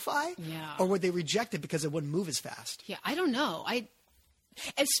more lo-fi? Yeah. Or would they reject it because it wouldn't move as fast? Yeah, I don't know.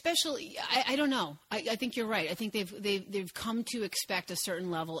 Especially, I don't know. I think you're right. I think they've come to expect a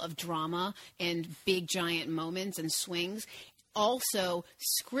certain level of drama and big giant moments and swings. Also,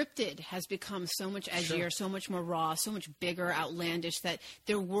 scripted has become so much edgier, so much more raw, so much bigger, outlandish, that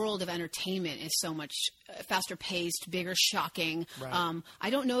their world of entertainment is so much faster paced, bigger, shocking. Right. I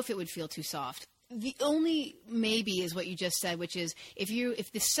don't know if it would feel too soft. The only maybe is what you just said, which is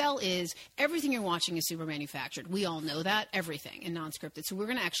if the sell is everything you're watching is super manufactured. We all know that, everything, and non-scripted. So we're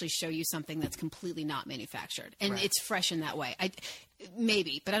going to actually show you something that's completely not manufactured. And it's fresh in that way.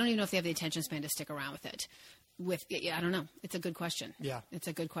 Maybe, but I don't even know if they have the attention span to stick around with it. I don't know. It's a good question. Yeah. It's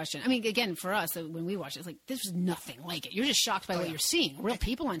a good question. I mean, again, for us, when we watch it, it's like, this is nothing like it. You're just shocked by what you're seeing. Real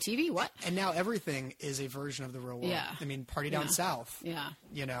people on TV? What? And now everything is a version of the real world. Yeah. I mean, Party Down South. Yeah.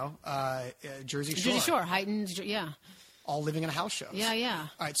 Jersey Shore. Jersey Shore, heightened, all living in a house shows. Yeah, yeah.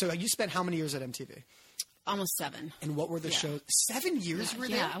 All right, so you spent how many years at MTV? Almost 7. And what were the shows? 7 years you were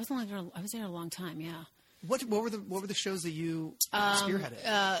there? Yeah, I was there a long time, yeah. What were the shows that you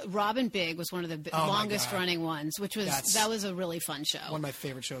spearheaded? Robin Big was one of the longest running ones, which was that was a really fun show. One of my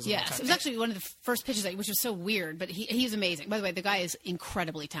favorite shows. Yes, of all time. It was actually one of the first pitches, which was so weird, but he's amazing. By the way, the guy is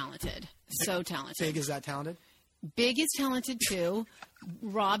incredibly talented, so talented. Big is that talented? Big is talented too.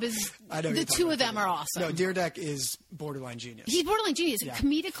 Rob is. The two of them are awesome. No, Deerdeck is borderline genius. He's borderline genius. Yeah.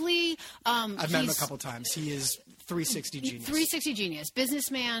 Comedically, I've met him a couple times. He is 360 genius. 360 genius.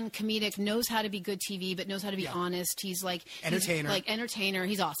 Businessman, comedic, knows how to be good TV, but knows how to be honest. He's like entertainer.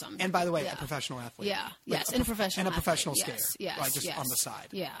 He's awesome. And by the way, a professional athlete. Yeah. Yes. And a professional skater. Yes. Like just on the side.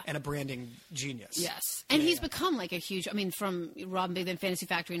 Yeah. And a branding genius. Yes. And he's become like a huge. I mean, from Robin Big, then Fantasy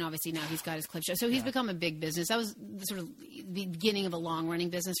Factory, and obviously now he's got his clip show. So he's become a big business. That was sort of the beginning of a long running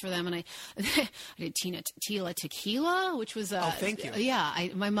business for them. And I did Tila Tequila, which was thank you. Yeah.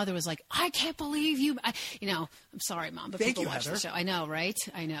 My mother was like, I can't believe you. I'm Sorry, Mom, but Thank people you, watch Heather. the show. I know, right?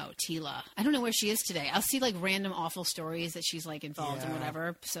 I know. Tila. I don't know where she is today. I'll see like random awful stories that she's like involved in,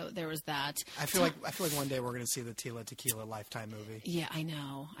 whatever. So there was that. I feel like one day we're going to see the Tila Tequila Lifetime movie. Yeah, I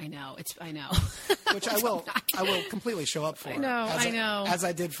know. I know. Which I will completely show up for. I know. As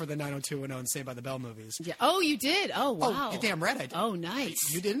I did for the 90210 and Saved by the Bell movies. Yeah. Oh, you did? Oh, wow. Oh, you're damn right I did. Oh,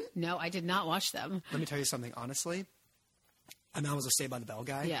 nice. You didn't? No, I did not watch them. Let me tell you something, honestly. And I was a Saved by the Bell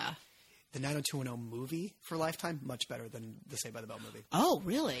guy. Yeah. The 90210 movie for Lifetime, much better than the Saved by the Bell movie. Oh,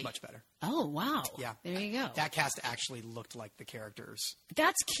 really? Much better. Oh, wow. Yeah. There you go. That cast actually looked like the characters.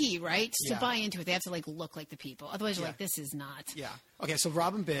 That's key, right? Yeah. To buy into it, they have to like look like the people. Otherwise, you're like, this is not. Yeah. Okay, so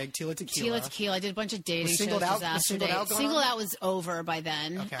Robin Big, Tila Tequila. Tila Tequila. I did a bunch of dating Was shows. Singled Out- Disaster was Singled Date. Out going Singled on? Out was over by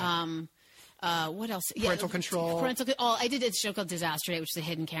then. Okay. What else? Parental Control. I did a show called Disaster Date, which is a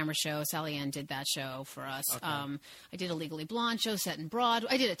hidden camera show. Sally Ann did that show for us. Okay. I did a Legally Blonde show set in Broadway.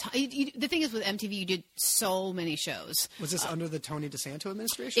 I did a ton. The thing is with MTV, you did so many shows. Was this under the Tony DeSanto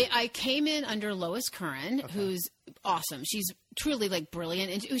administration? I came in under Lois Curran, who's awesome. She's truly like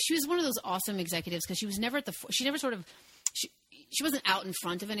brilliant, and she was one of those awesome executives because she was never at the. She never sort of. She wasn't out in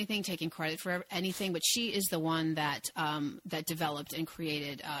front of anything, taking credit for anything, but she is the one that developed and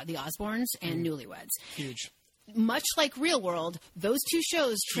created the Osbournes and Newlyweds. Huge. Much like Real World, those two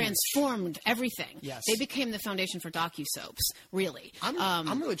shows transformed everything. Yes. They became the foundation for docu-soaps, really.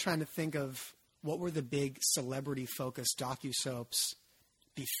 I'm really trying to think of what were the big celebrity-focused docu-soaps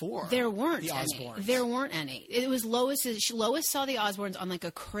before There weren't the any. Osbournes. There weren't any. It was Lois's. Lois saw the Osbournes on like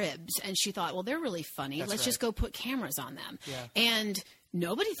a Cribs, and she thought, well, they're really funny. That's Let's right. just go put cameras on them. Yeah. And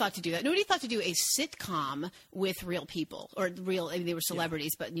nobody thought to do that. Nobody thought to do a sitcom with real people or real. I mean, they were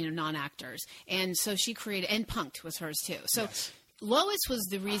celebrities, but non-actors. And so she created. And Punk'd was hers too. So. Yes. Lois was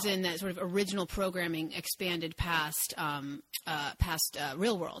the reason that sort of original programming expanded past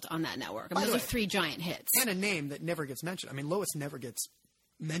Real World on that network. I mean, By the those way, are three giant hits. And a name that never gets mentioned. I mean, Lois never gets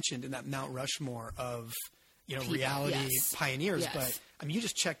mentioned in that Mount Rushmore of reality yes. pioneers. Yes. But I mean, you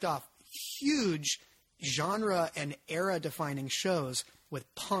just checked off huge genre and era defining shows with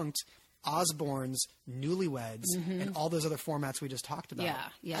Punk'd, Osbournes, Newlyweds, and all those other formats we just talked about.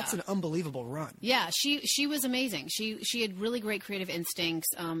 Yeah. That's an unbelievable run. Yeah, she was amazing. She had really great creative instincts.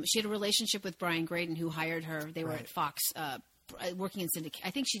 She had a relationship with Brian Graydon, who hired her. They were Right. at Fox. Working in syndication. I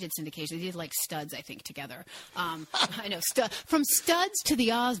think she did syndication. They did like Studs, I think, together. I know, from Studs to the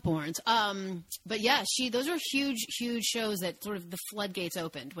Osbournes. But yeah, those are huge shows that sort of the floodgates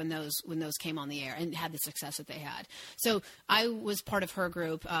opened when those came on the air and had the success that they had. So I was part of her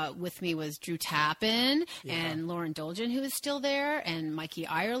group. With me was Drew Tappan and Lauren Dolgen, who is still there, and Mikey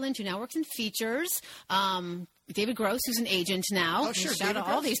Ireland, who now works in features. David Gross, who's an agent now. Oh, sure. Shout David out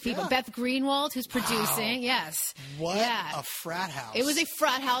all Gross, these people. yeah. Beth Greenwald, who's producing. Yes. What Yeah. a frat house. It was a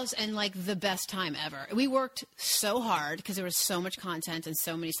frat house and like the best time ever. We worked so hard because there was so much content and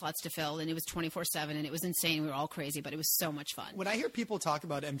so many slots to fill, and it was 24/7, and it was insane. We were all crazy, but it was so much fun. When I hear people talk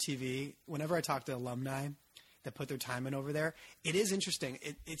about MTV, whenever I talk to alumni that put their time in over there, it is interesting.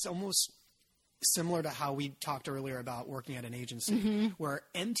 It's almost similar to how we talked earlier about working at an agency, where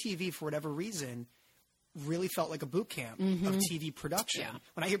MTV, for whatever reason, really felt like a boot camp of TV production. Yeah.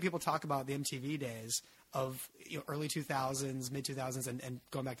 When I hear people talk about the MTV days of early 2000s, mid 2000s, and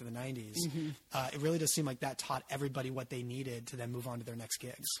going back to the 90s, it really does seem like that taught everybody what they needed to then move on to their next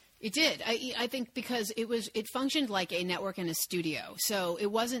gigs. It did. I think because it functioned like a network and a studio. So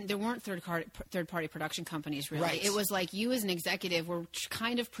there weren't third party production companies really. Right. It was like you as an executive were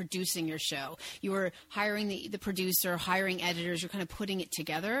kind of producing your show. You were hiring the producer, hiring editors. You're kind of putting it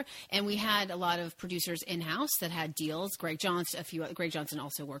together. And we had a lot of producers in house that had deals. Greg Johnson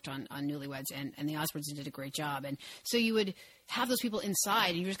also worked on Newlyweds and the Osbournes did a great job. And so you would have those people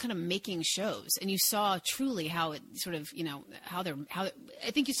inside and you're just kind of making shows, and you saw truly how it sort of,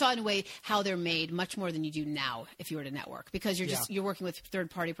 I think you saw in a way how they're made much more than you do now if you were to network, because you're working with third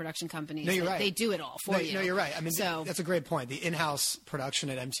party production companies. No, you're right. They do it all for you. No, you're right. I mean, so, that's a great point. The in-house production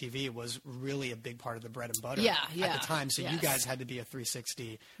at MTV was really a big part of the bread and butter yeah, at the time. So yes. you guys had to be a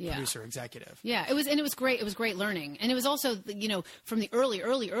 360 producer executive. Yeah, it was great. It was great learning, and it was also from the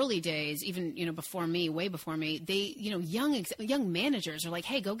early days, even before me, way before me. They young managers are like,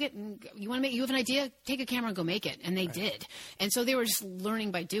 hey, go get. You have an idea? Take a camera and go make it, and they did. And so they were just learning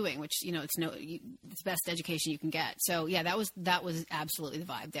by doing, which it's the best education you can get. So yeah, that was absolutely the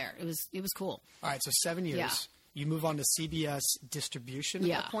vibe there. It was cool. All right, so 7 years. Yeah. you move on to CBS distribution at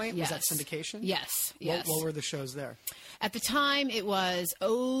that point. Yes. Was that syndication? Yes. What were the shows there? At the time, it was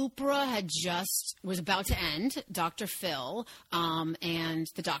Oprah was about to end, Dr. Phil, and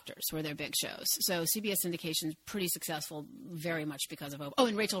The Doctors were their big shows. So CBS syndication's pretty successful, very much because of Oprah. Oh,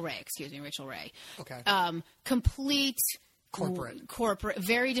 and Rachel Ray. Okay. Complete corporate,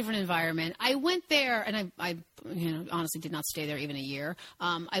 very different environment. I went there, and I honestly did not stay there even a year.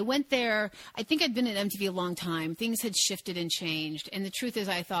 I went there. I think I'd been at MTV a long time. Things had shifted and changed. And the truth is,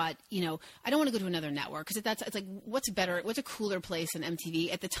 I thought, I don't want to go to another network because it's like, what's better? What's a cooler place than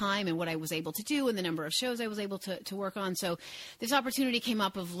MTV at the time, and what I was able to do, and the number of shows I was able to work on. So this opportunity came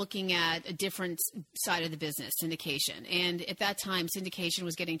up of looking at a different side of the business, syndication. And at that time, syndication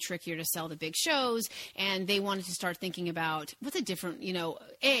was getting trickier to sell the big shows, and they wanted to start thinking about what's a different,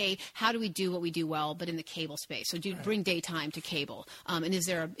 how do we do what we do well, but in the cable space? So bring daytime to cable, and is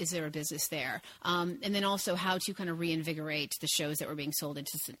there a business there? And then also how to kind of reinvigorate the shows that were being sold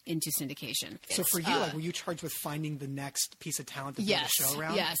into syndication. So for you, were you charged with finding the next piece of talent to build a show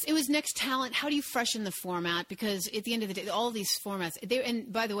around? Yes, it was next talent. How do you freshen the format? Because at the end of the day, all of these formats,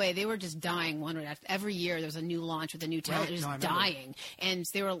 and by the way, they were just dying one right after. Every year there was a new launch with a new talent. It was dying, and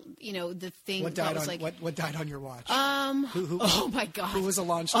they were, the thing what died on what died on your watch? Who, oh my God, who was a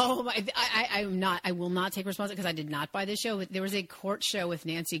launch? Oh my, I will not take responsibility because I did not buy this show. There was a court show with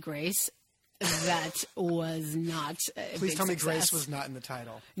Nancy Grace that was not. Please tell me success. Grace was not in the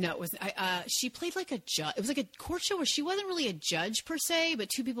title. No, it was. She played like a judge. It was like a court show where she wasn't really a judge per se, but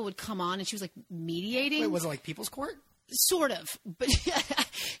two people would come on and she was like mediating. Wait, was it like People's Court? Sort of, but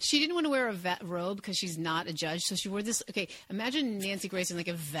she didn't want to wear a robe because she's not a judge. So she wore this. Okay, imagine Nancy Grace in like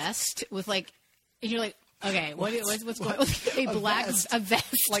a vest with like, and you're like, okay, what's going on? A black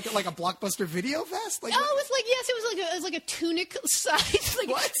vest. Like a Blockbuster video vest? Like, it was like a tunic size, like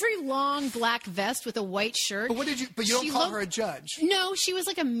very long black vest with a white shirt. But you don't call her a judge. No, she was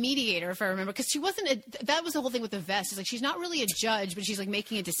like a mediator, if I remember, because she wasn't that was the whole thing with the vest. It's like she's not really a judge, but she's like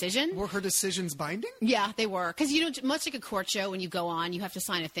making a decision. Were her decisions binding? Yeah, they were. Because much like a court show, when you go on, you have to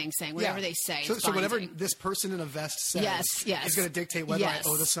sign a thing saying whatever they say. So whatever this person in a vest says is going to dictate whether I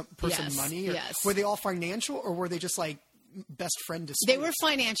owe this person money? Or were they all financial, or were they just like best friend disputes? They were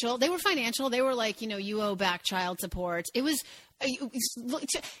financial. They were like, you owe back child support. It was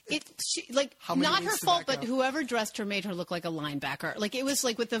not her fault, but whoever dressed her made her look like a linebacker. Like it was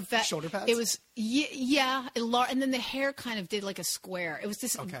like with the vest, shoulder pads. It was and then the hair kind of did like a square. It was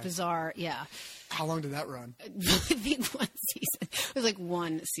this bizarre. Yeah. How long did that run? I think one season. It was like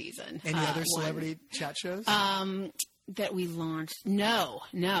one season. Any other celebrity chat shows? That we launched? No,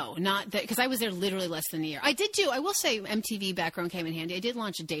 not that, because I was there literally less than a year. I will say MTV background came in handy. I did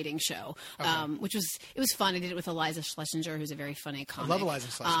launch a dating show, which was fun. I did it with Eliza Schlesinger, who's a very funny comic. I love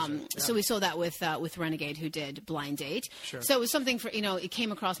Eliza Schlesinger. So we sold that with Renegade, who did Blind Date. Sure. So it was something for, it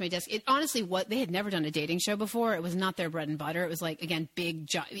came across my desk. It honestly, they had never done a dating show before. It was not their bread and butter. It was like, again, big,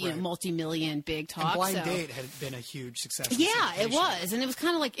 multi-million, big talk. And Blind Date had been a huge success. Yeah, it was. And it was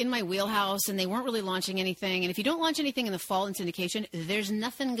kind of like in my wheelhouse, and they weren't really launching anything. And if you don't launch anything in the fall in syndication, there's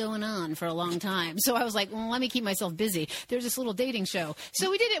nothing going on for a long time. So I was like, well, let me keep myself busy. There's this little dating show.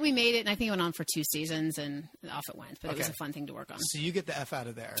 So we did it. We made it. And I think it went on for 2 seasons, and off it went. But it was a fun thing to work on. So you get the F out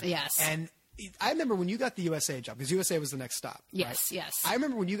of there. Yes. And I remember when you got the USA job, because USA was the next stop. Yes, right? yes. I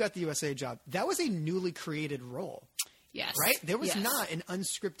remember when you got the USA job, that was a newly created role. Yes. Right? There was not an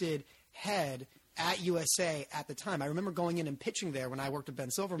unscripted head at USA at the time. I remember going in and pitching there when I worked with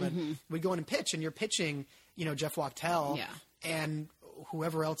Ben Silverman. Mm-hmm. We'd go in and pitch, and you're pitching, Jeff Wachtel and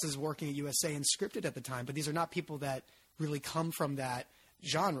whoever else is working at USA and scripted at the time. But these are not people that really come from that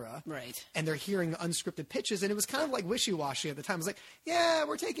genre. Right. And they're hearing unscripted pitches, and it was kind of like wishy-washy at the time. It was like, yeah,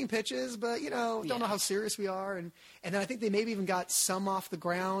 we're taking pitches, but, don't know how serious we are. And then I think they maybe even got some off the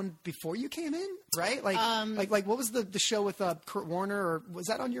ground before you came in, right? Like what was the show with Kurt Warner, or was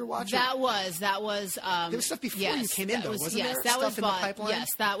that on your watch? That was there was stuff before you came in, though, wasn't there? That stuff was in bought, the pipeline? Yes,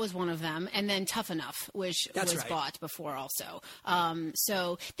 that was one of them. And then Tough Enough, which was bought before also.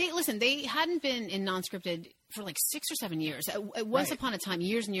 So they hadn't been in non-scripted for like 6 or 7 years. Once upon a time,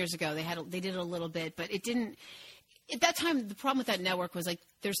 years and years ago, they did a little bit, but it didn't. At that time, the problem with that network was like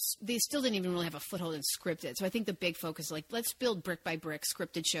they still didn't even really have a foothold in scripted. So I think the big focus is like, let's build brick by brick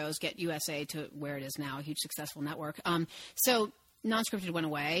scripted shows, get USA to where it is now, a huge successful network. So non-scripted went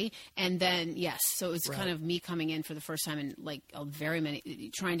away, and then so it was kind of me coming in for the first time in like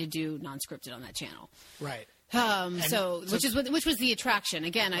trying to do non-scripted on that channel. Right. Which was the attraction.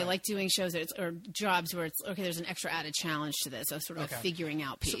 Again, I like doing shows or jobs where it's okay. There's an extra added challenge to this. So sort of a figuring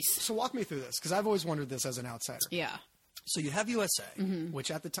out piece. So walk me through this, because I've always wondered this as an outsider. Yeah. So you have USA,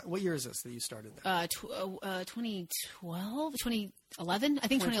 which at the time, what year is this that you started there? 2012, 2011? I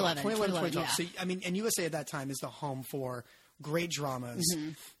think 2011. 2012. Yeah. So, I mean, and USA at that time is the home for great dramas,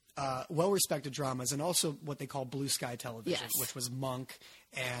 well-respected dramas, and also what they call blue sky television, which was Monk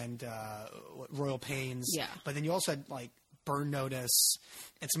and Royal Pains. Yeah. But then you also had, like, Burn Notice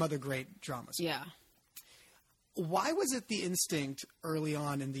and some other great dramas. Yeah. Why was it the instinct early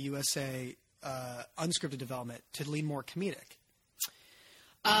on in the USA unscripted development to lean more comedic?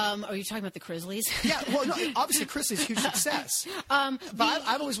 Are you talking about the Chrisleys? Yeah, well, no, obviously Chrisley's huge success. But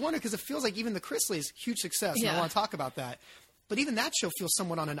I've always wondered, because it feels like even the Chrisleys, huge success, and I want to talk about that. But even that show feels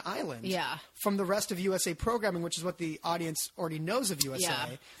somewhat on an island from the rest of USA programming, which is what the audience already knows of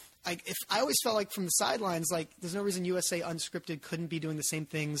USA. Yeah. I always felt like from the sidelines, like there's no reason USA Unscripted couldn't be doing the same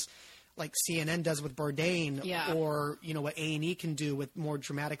things like CNN does with Bourdain, or what A&E can do with more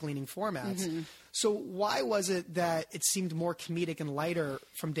dramatic leaning formats. So why was it that it seemed more comedic and lighter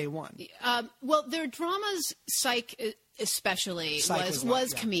from day one? Well, their dramas, Psych especially,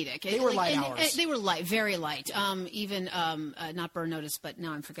 was comedic. They were light hours. They were light, very light. Even not Burn Notice, but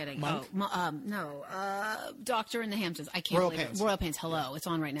now I'm forgetting. Monk? Doctor in the Hamptons. I can't believe it. Royal Pains. Hello, it's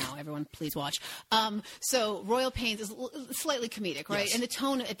on right now. Everyone, please watch. So Royal Pains is slightly comedic, right? Yes. And the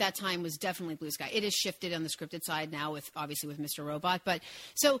tone at that time was definitely blue sky. It has shifted on the scripted side now, with Mr. Robot. But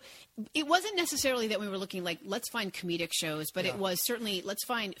so it wasn't necessarily that we were looking like let's find comedic shows, but it was certainly let's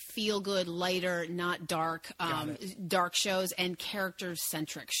find feel good, lighter, not dark, dark shows and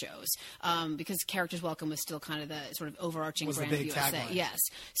character-centric shows, because Characters Welcome was still kind of the sort of overarching brand of USA. Tagline. Yes.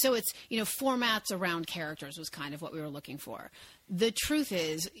 So it's, formats around characters was kind of what we were looking for. The truth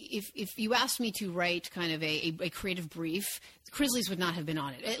is, if you asked me to write kind of a creative brief, Chrisleys would not have been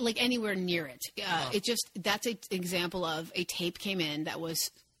on it, like anywhere near it. That's an example of a tape came in that was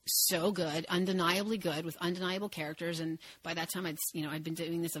so good, undeniably good, with undeniable characters. And by that time, I'd been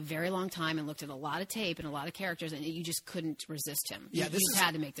doing this a very long time and looked at a lot of tape and a lot of characters, and you just couldn't resist him. You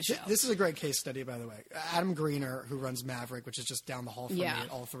had to make the show. This is a great case study, by the way. Adam Greener, who runs Maverick, which is just down the hall from me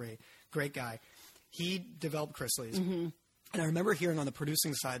at all three, great guy. He developed Chrisleys. And I remember hearing on the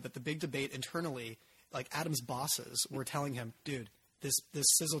producing side that the big debate internally, like Adam's bosses were telling him, dude, this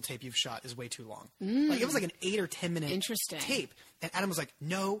sizzle tape you've shot is way too long. Like it was like an 8 or 10 minute tape. And Adam was like,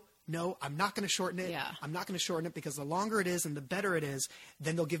 no, I'm not going to shorten it. Yeah. I'm not going to shorten it, because the longer it is and the better it is,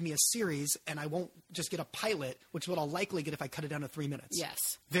 then they'll give me a series and I won't just get a pilot, which is what I'll likely get if I cut it down to 3 minutes. Yes.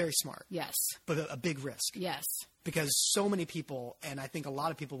 Very smart. Yes. But a big risk. Yes. Because so many people, and I think a lot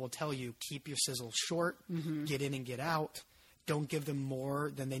of people will tell you, keep your sizzle short, get in and get out. Don't give them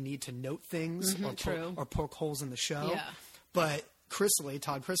more than they need to note things or poke holes in the show. Yeah. But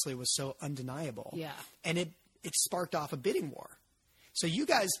Todd Chrisley was so undeniable. Yeah. And it sparked off a bidding war. So you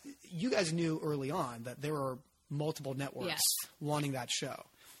guys knew early on that there were multiple networks wanting that show.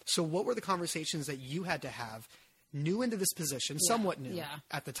 So what were the conversations that you had to have, new into this position, somewhat new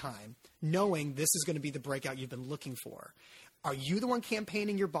at the time, knowing this is going to be the breakout you've been looking for? Are you the one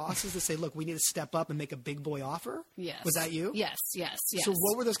campaigning your bosses to say, look, we need to step up and make a big boy offer? Yes. Was that you? Yes. So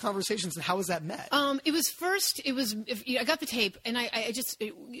what were those conversations and how was that met? I got the tape, and I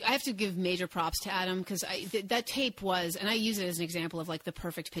have to give major props to Adam, because that tape was, and I use it as an example of like the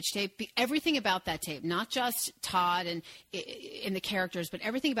perfect pitch tape. Everything about that tape, not just Todd and the characters, but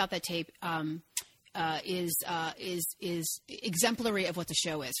everything about that tape is exemplary of what the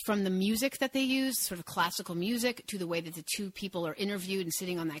show is. From the music that they use, sort of classical music, to the way that the two people are interviewed and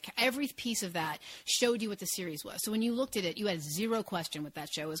sitting on that. Every piece of that showed you what the series was. So when you looked at it, you had zero question what that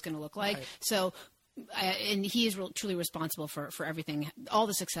show was going to look like. Right. So. And he is truly responsible for everything, all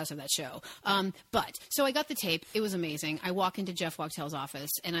the success of that show. So I got the tape. It was amazing. I walk into Jeff Wachtel's office,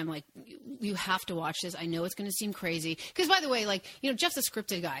 and I'm like, you have to watch this. I know it's going to seem crazy. Because, by the way, Jeff's a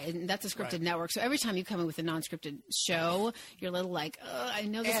scripted guy, and that's a scripted network. So every time you come in with a non-scripted show, you're a little like, I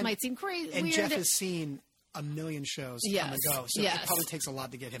know this might seem crazy. And weird. Jeff has seen a million shows come and go. So it probably takes a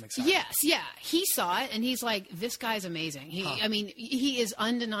lot to get him excited. Yes, yeah. He saw it, and he's like, this guy's amazing. He is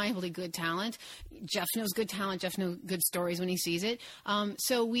undeniably good talent. Jeff knows good talent. Jeff knows good stories when he sees it.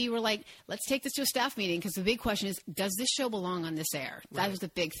 So we were like, let's take this to a staff meeting, because the big question is, does this show belong on this air? That was the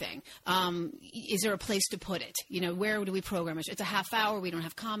big thing. Is there a place to put it? Where do we program it? It's a half hour. We don't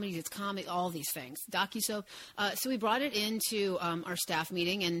have comedies. It's comedy, all these things. Docusoap. So we brought it into our staff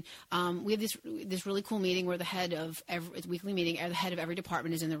meeting, and we had this really cool meeting. meeting where the head of it's a weekly meeting, the head of every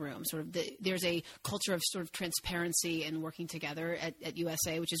department is in the room. There's a culture of sort of transparency and working together at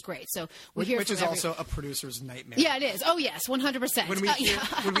USA, which is great. So which is also a producer's nightmare. Yeah, it is. Oh yes, 100%.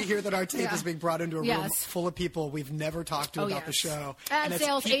 When we hear that our tape is being brought into a room full of people we've never talked to about the show, and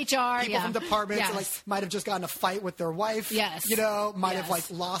sales, HR, people from departments that might have just gotten a fight with their wife. Yes, might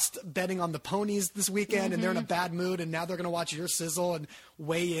have lost betting on the ponies this weekend, and they're in a bad mood, and now they're going to watch your sizzle and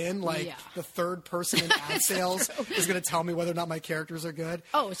weigh in. The third person in ad sales is going to tell me whether or not my characters are good.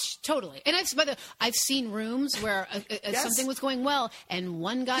 Oh, it's totally. And I've seen rooms where something was going well, and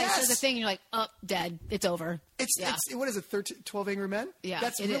one guy says a thing, and you're like, oh, dead. It's over. It's what is it, 12 Angry Men? Yeah,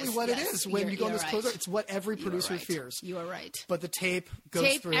 that's really what it is. When you go on this closer, it's what every producer fears. You are right. But the tape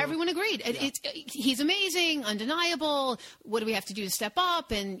goes through. Everyone agreed. Yeah. He's amazing, undeniable. What do we have to do to step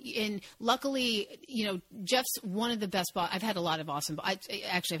up? And luckily, Jeff's one of the best bosses. I've had a lot of awesome. I've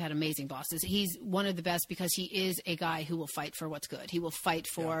had amazing bosses. He's one of the best because he is a guy who will fight for what's good. He will fight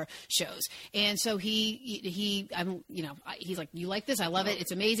for shows. And so he's like, you like this? I love it.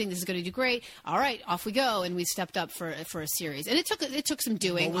 It's amazing. This is going to do great. All right, off we go. And we stepped up for a series, and it took some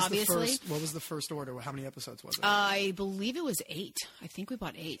doing. Obviously, what was the first order? How many episodes was it? I believe it was 8. I think we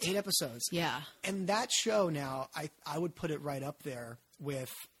bought 8. 8 episodes. Yeah, and that show now, I would put it right up there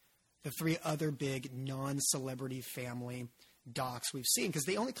with the 3 other big non-celebrity family docs we've seen, because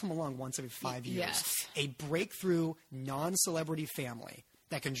they only come along once every 5 years. Yes. A breakthrough non-celebrity family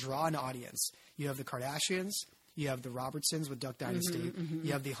that can draw an audience. You have the Kardashians. You have the Robertsons with Duck Dynasty.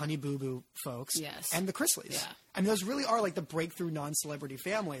 You have the Honey Boo Boo folks. Yes. And the Chrisleys. Yeah. I mean, those really are the breakthrough non-celebrity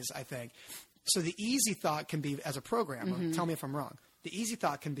families, I think. So the easy thought can be, as a programmer, tell me if I'm wrong, the easy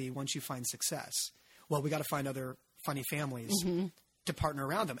thought can be, once you find success, well, we got to find other funny families to partner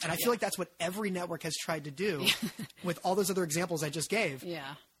around them. And I feel like that's what every network has tried to do with all those other examples I just gave.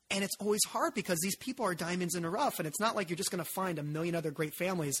 Yeah. And it's always hard because these people are diamonds in the rough, and it's not like you're just going to find a million other great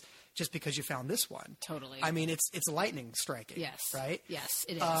families just because you found this one. Totally. I mean, it's lightning striking. Yes. Right? Yes,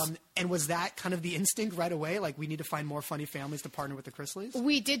 it is. And was that kind of the instinct right away? Like, we need to find more funny families to partner with the Chrisleys?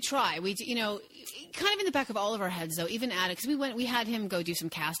 We did try. We, kind of in the back of all of our heads, though, even at it, because we had him go do some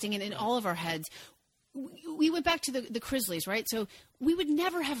casting, and in all of our heads, we went back to the Chrisleys, right? So we would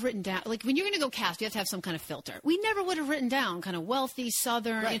never have written down, when you're going to go cast, you have to have some kind of filter. We never would have written down kind of wealthy,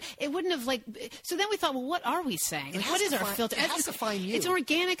 Southern. Right. It wouldn't have so then we thought, well, what are we saying? What is our filter? It has to find you. It's an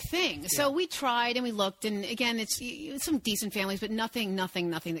organic thing. Yeah. So we tried and we looked, and again, it's some decent families, but nothing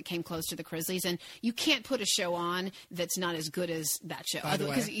that came close to the Chrisleys. And you can't put a show on that's not as good as that show.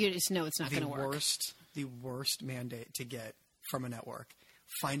 Because you just know it's not going to work. The worst mandate to get from a network.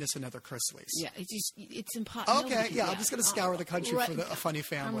 Find us another Chrisleys. Yeah, it's impossible. Okay, I'm just going to scour the country for a funny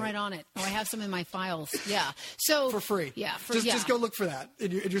family. I'm right on it. Oh, I have some in my files. Yeah, so for free. Yeah, just go look for that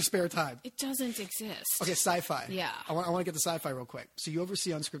in your spare time. It doesn't exist. Okay, Syfy. Yeah, I want to get to Syfy real quick. So you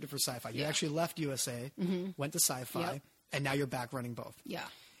oversee Unscripted for Syfy. You actually left USA, went to Syfy, and now you're back running both. Yeah.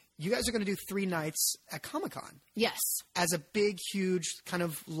 You guys are going to do 3 nights at Comic-Con. Yes. As a big, huge kind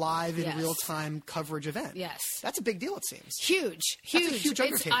of live in real-time coverage event. Yes. That's a big deal, it seems. Huge. That's a huge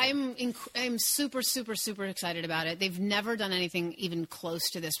undertaking. I'm super, super, super excited about it. They've never done anything even close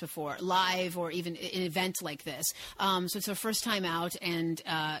to this before, live or even an event like this. So it's our first time out, and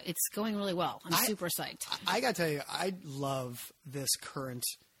it's going really well. I'm super psyched. I got to tell you, I love this current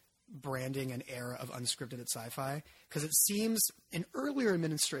branding and era of Unscripted at Syfy, because it seems an earlier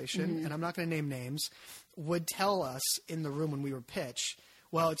administration, and I'm not going to name names, would tell us in the room when we were pitched,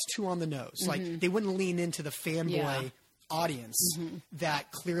 well, it's too on the nose. Like, they wouldn't lean into the fanboy audience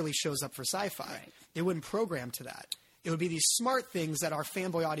that clearly shows up for Syfy. Right. They wouldn't program to that. It would be these smart things that our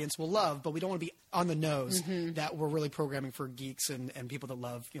fanboy audience will love, but we don't want to be on the nose that we're really programming for geeks and people that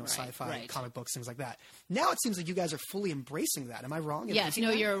love sci-fi, comic books, things like that. Now it seems like you guys are fully embracing that. Am I wrong? Yes,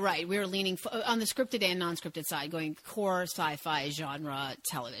 you're right. We're leaning on the scripted and non-scripted side, going core sci-fi genre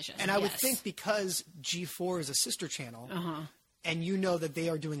television. And I would think because G4 is a sister channel, and you know that they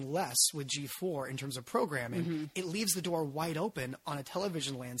are doing less with G4 in terms of programming, it leaves the door wide open on a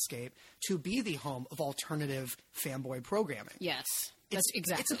television landscape to be the home of alternative fanboy programming. Yes. That's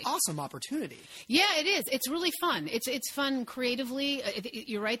exactly. It's an awesome opportunity. Yeah, it is. It's really fun. It's fun creatively.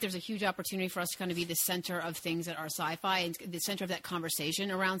 You're right. There's a huge opportunity for us to kind of be the center of things that are sci-fi and the center of that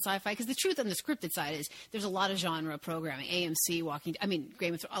conversation around sci-fi. Because the truth on the scripted side is there's a lot of genre programming. AMC,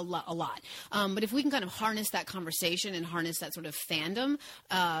 Game of Thrones, a lot. But if we can kind of harness that conversation and harness that sort of fandom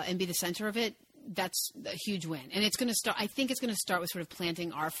and be the center of it, that's a huge win. And it's going to start, I think it's going to start with sort of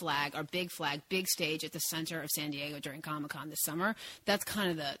planting our flag, our big flag, big stage at the center of San Diego during Comic-Con this summer. That's kind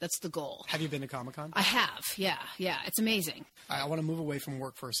of that's the goal. Have you been to Comic-Con? I have. Yeah. It's amazing. I want to move away from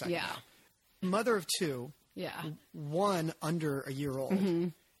work for a second. Yeah. Now. Mother of two. Yeah. One under a year old. Mm-hmm.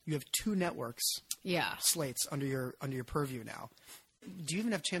 You have 2 networks. Yeah. Slates under your purview now. Do you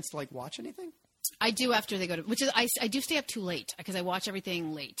even have a chance to like watch anything? I do after they go to, which is I do stay up too late because I watch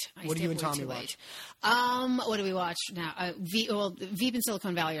everything late. What do you and Tommy watch? What do we watch now? Veep and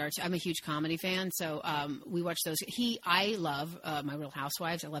Silicon Valley are. I'm a huge comedy fan, so we watch those. I love My Real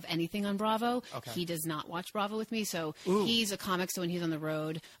Housewives. I love anything on Bravo. Okay. He does not watch Bravo with me, so he's a comic. So when he's on the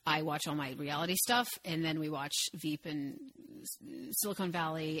road, I watch all my reality stuff, and then we watch Veep and Silicon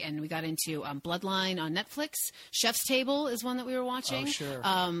Valley, and we got into Bloodline on Netflix. Chef's Table is one that we were watching. Oh, sure.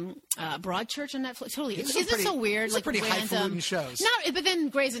 Broadchurch on Netflix. Totally. These Isn't it so weird? These are pretty highfalutin shows. No, but then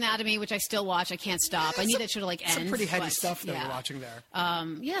Grey's Anatomy, which I still watch. I can't stop. I need that show to like end. Some pretty heady stuff that you're watching there.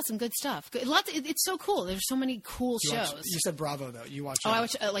 Yeah, some good stuff. It's so cool. There's so many cool shows. You said Bravo though. You watch? I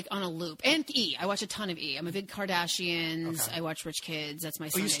watch like on a loop. And E. I watch a ton of E. I'm a big Kardashians. Okay. I watch Rich Kids. That's my.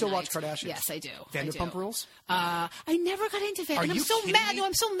 Sunday you still night. watch Kardashians? Yes, I do. Vanderpump Rules? I never got into Vanderpump. Are you I'm so kidding mad. me? No,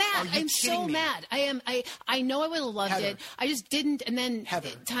 I'm so mad. I'm so mad. I am. I know I would have loved Heather. it. I just didn't. And then Heather,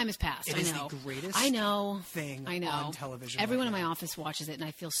 time has passed. It I is know. the greatest. I know. Thing I know. on television. Everyone right in now. my office watches it, and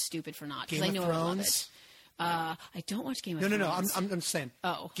I feel stupid for not. Game I of know Thrones. I don't watch Game of Thrones. No. I'm just saying.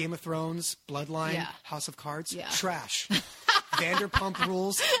 Oh. Game of Thrones, Bloodline, Yeah. House of Cards, Yeah. trash. Vanderpump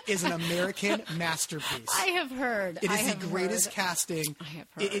Rules is an American masterpiece. I have heard. It is the greatest casting. I have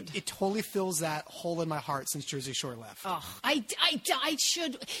heard. It totally fills that hole in my heart since Jersey Shore left. Oh, I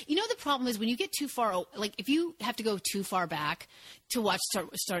should. You know, the problem is when you get too far, like if you have to go too far back to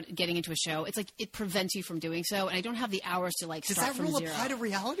start getting into a show, it's like it prevents you from doing so. And I don't have the hours to like Does start that from rule zero. apply to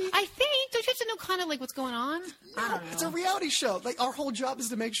reality? I think. Don't you have to know kind of like what's going on? No, it's a reality show. Like our whole job is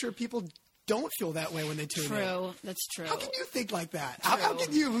to make sure people don't feel that way when they tune in. True. That's true. How can you think like that? How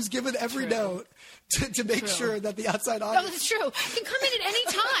can you, who's given every note to make sure that the outside audience... No, that's true. You can come in at any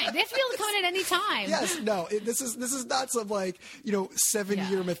time. They have to be able to come in at any time. Yes, no. This is not some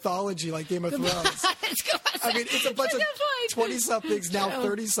 7-year mythology like Game of Thrones. I mean, it's a bunch of 20-somethings, now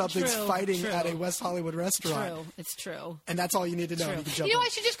 30-somethings fighting at a West Hollywood restaurant. True. It's true. And that's all you need to know. You can jump in. I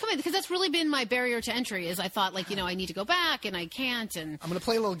should just come in because that's really been my barrier to entry is I thought I need to go back and I can't. And I'm going to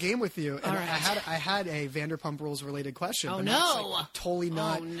play a little game with you. And all right. I had a Vanderpump Rules related question. Oh, but no. That's totally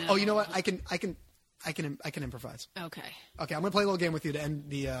not. Oh, no. Oh, you know what? I can improvise. Okay. Okay, I'm going to play a little game with you to end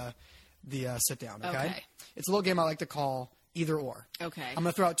the sit down, okay? It's a little game I like to call either or. Okay. I'm going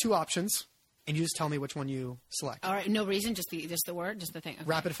to throw out 2 options, and you just tell me which one you select. All right. No reason, just the word, just the thing. Okay.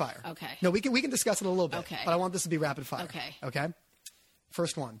 Rapid fire. Okay. No, we can discuss it a little bit. Okay. But I want this to be rapid fire. Okay. Okay?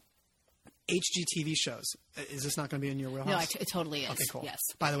 First one. HGTV shows. Is this not going to be in your wheelhouse? No, it totally is. Okay, cool. Yes.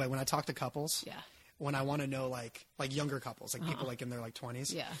 By the way, when I talk to couples, Yeah. when I want to know like younger couples, like people like in their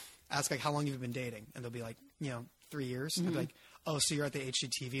 20s, Yeah. ask how long you've been dating, and they'll be like, 3 years. Mm-hmm. I'd be like, oh, so you're at the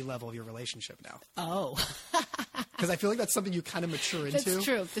HGTV level of your relationship now. Oh. Because I feel like that's something you kind of mature into. That's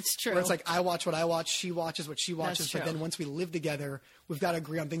true. That's true. Where it's like I watch what I watch, she watches what she watches, That's true. but then once we live together, we've got to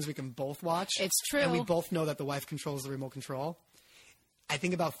agree on things we can both watch. It's true. And we both know that the wife controls the remote control. I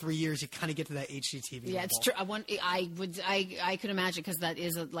think about 3 years, you kind of get to that HGTV level. Yeah, it's true. I could imagine because that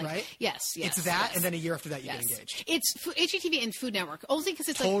is right? Yes. It's that, and then a year after that, you get engaged. It's HGTV and Food Network. Only because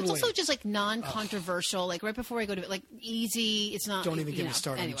it's Totally. it's also just like non-controversial. Like right before I go to bed, like easy. It's not. Don't even get me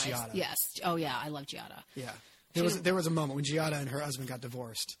started on anyways, Giada. Yes. Oh yeah, I love Giada. Yeah. There was a moment when Giada and her husband got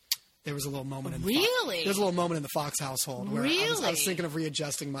divorced. There was a little moment in Really? there was a little moment in the Fox household where I was Really? thinking of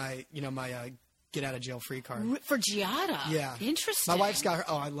readjusting my my get out of jail free card. For Giada. Yeah. Interesting. My wife's got her.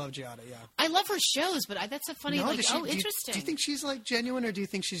 Oh, I love Giada. Yeah. I love her shows, but that's a funny. No, interesting. Do you think she's like genuine, or do you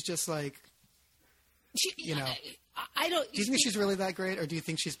think she's just like? I don't. Do you think she's really that great, or do you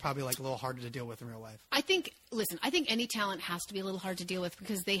think she's probably like a little harder to deal with in real life? I think any talent has to be a little hard to deal with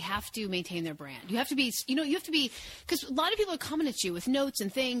because they have to maintain their brand. You have to be, because a lot of people are coming at you with notes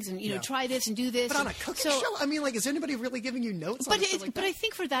and things and, try this and do this. But on a cooking show, I mean, like, is anybody really giving you notes on stuff like that? But I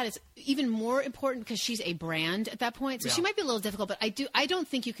think for that, it's even more important because she's a brand at that point. So she might be a little difficult, but I don't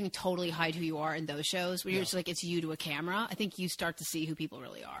think you can totally hide who you are in those shows where you're just like, it's you to a camera. I think you start to see who people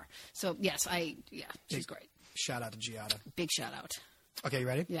really are. So, yes, she's great. Shout out to Giada. Big shout out. Okay, you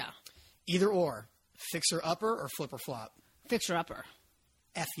ready? Yeah. Either or. Fixer upper or flip or flop? Fixer upper.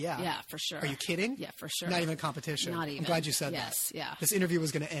 F yeah. Yeah, for sure. Are you kidding? Yeah, for sure. Not even a competition. Not even. I'm glad you said that. Yes, yeah. This interview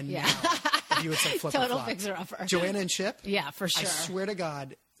was going to end now if you would say flip or Total flop. fixer upper. Joanna and Chip? Yeah, for sure. I swear to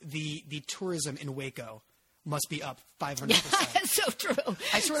God, the tourism in Waco must be up 500%. That's so true.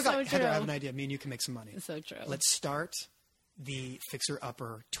 I swear to God, So Heather, I true. have an idea. Me and you can make some money. It's so true. Let's start the Fixer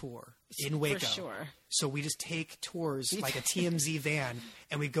Upper tour in Waco. For sure. So we just take tours like a TMZ van,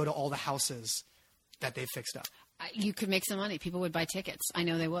 and we go to all the houses that they've fixed up. You could make some money. People would buy tickets. I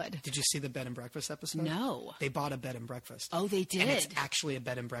know they would. Did you see the bed and breakfast episode? No. They bought a bed and breakfast. Oh, they did? And it's actually a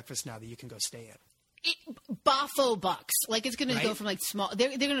bed and breakfast now that you can go stay in. Boffo bucks. Like, it's going to go Right? from, like, small. They're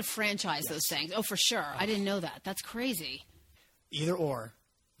going to franchise those things. Oh, for sure. I didn't know that. That's crazy. Either or,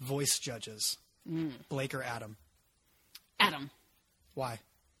 voice judges. Blake or Adam? Adam. Why?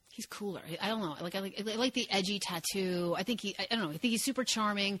 He's cooler. I don't know. I like the edgy tattoo. I don't know. I think he's super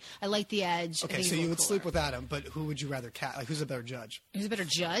charming. I like the edge. Okay, so you would sleep with Adam, but who would you rather cat? Like, who's a better judge? Who's a better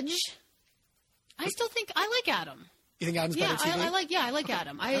judge? I still think I like Adam. You think Adam's better TV? I like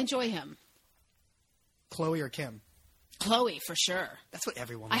Adam. I enjoy him. Chloe or Kim? Chloe, for sure. That's what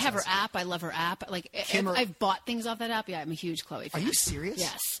everyone I have her says. app. I love her app. Like, I've bought things off that app. Yeah, I'm a huge Chloe fan. Are you serious?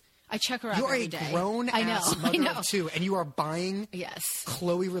 Yes. I check her out You are every a day. grown-ass mother of two, and you are buying Yes.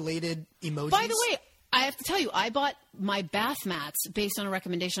 Chloe-related emojis? By the way, I have to tell you, I bought my bath mats based on a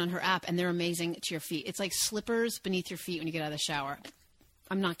recommendation on her app, and they're amazing to your feet. It's like slippers beneath your feet when you get out of the shower.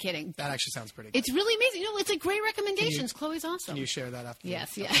 I'm not kidding. That actually sounds pretty good. It's really amazing. It's like great recommendations. Chloe's awesome. Can you share that after?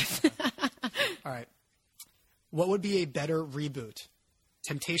 Yes, the- yes. All right. What would be a better reboot?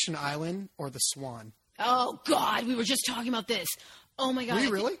 Temptation Island or The Swan? Oh, God, we were just talking about this. Oh, my God. Were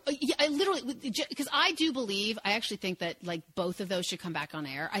you really? Yeah, I literally, because I actually think that, like, both of those should come back on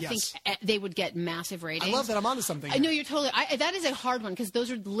air. I Yes. think they would get massive ratings. I love that I'm onto something. I know you're totally, that is a hard one, because those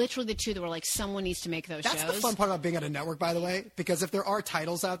are literally the two that were like, someone needs to make those That's shows. the fun part about being at a network, by the way, because if there are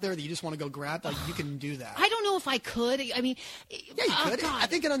titles out there that you just want to go grab, like, you can do that. I don't know if I could. I mean, Yeah, you could. God. I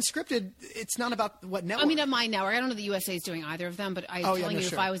think in Unscripted, it's not about what network. I mean, at my network, I don't know the USA is doing either of them, but I'm telling you,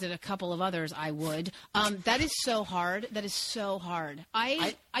 sure. if I was at a couple of others, I would. That is so hard. That is so hard.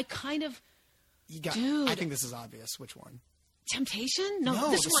 I kind of, dude. I think this is obvious. Which one? Temptation? No,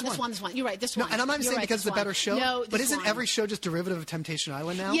 this This one. You're right. This No, one. and I'm not even You're saying right, because it's this a better one. show. No, but this isn't one. every show just derivative of Temptation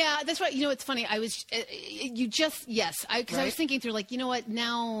Island now? Yeah, that's right. You know, it's funny. I was, because I was Right? thinking through, like, you know what?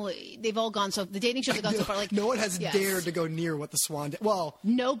 Now they've all gone so. The dating shows have gone so far. Like, no one has yes. dared to go near what the Swan did. Well,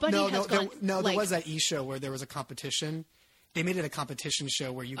 Nobody no, has no, gone. there like, was that E show where there was a competition. They made it a competition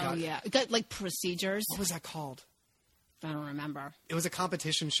show where you got. Oh yeah, it got like procedures. What was that called? I don't remember. It was a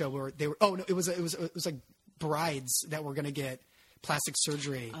competition show where they were. Oh no, it was like brides that were going to get plastic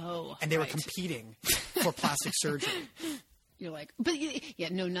surgery. Oh, and they were right. competing for plastic surgery. You're like, but yeah,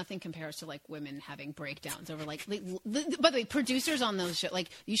 no, nothing compares to like women having breakdowns over like. By the way, producers on those shows, like,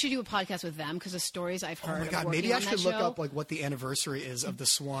 you should do a podcast with them because the stories I've heard. Oh my of god, working maybe I on should that look show, up like what the anniversary is of the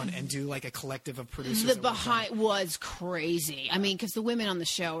Swan and do like a collective of producers. the that worked on it. behind was crazy. I mean, because the women on the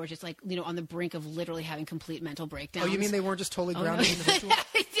show were just like, on the brink of literally having complete mental breakdowns. Oh, you mean they weren't just totally no. grounded individuals?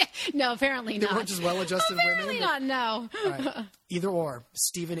 No, apparently They not. weren't just well-adjusted women. Apparently but- not. No. All right. Either or,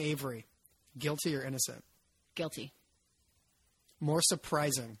 Stephen Avery, guilty or innocent? Guilty. More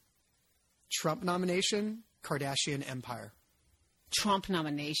surprising, Trump nomination, Kardashian empire. Trump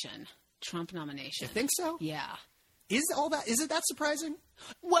nomination. You think so? Yeah. Is it that surprising?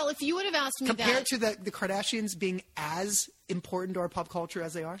 Well, if you would have asked me Compared to the Kardashians being as important to our pop culture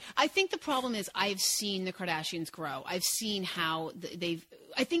as they are? I think the problem is I've seen the Kardashians grow. I've seen how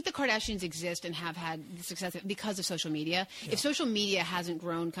I think the Kardashians exist and have had success because of social media. Yeah. If social media hasn't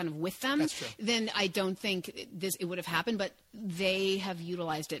grown kind of with them, That's true. then I don't think it would have happened. But they have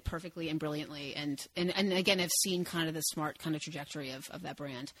utilized it perfectly and brilliantly. And again, I've seen kind of the smart kind of trajectory of that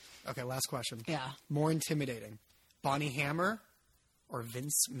brand. Okay, last question. Yeah. More intimidating, Bonnie Hammer or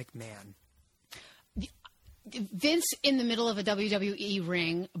Vince McMahon? Vince in the middle of a WWE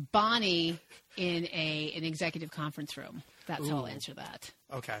ring, Bonnie in an executive conference room. That's how I'll answer that.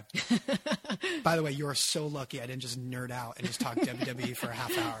 Okay. By the way, you are so lucky I didn't just nerd out and just talk WWE for a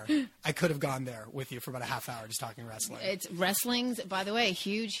half hour. I could have gone there with you for about a half hour just talking wrestling. It's wrestling's, by the way,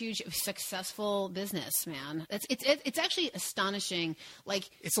 huge, successful business, man. It's actually astonishing. Like,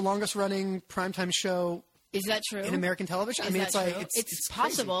 it's the longest running primetime show. Is that true? In American television? I mean, it's like, it's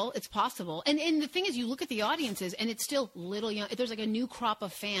possible. Crazy. It's possible. And the thing is, you look at the audiences, and it's still little young. There's like a new crop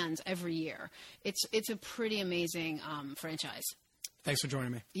of fans every year. It's a pretty amazing franchise. Thanks for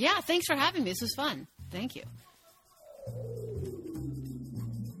joining me. Yeah, thanks for having me. This was fun. Thank you.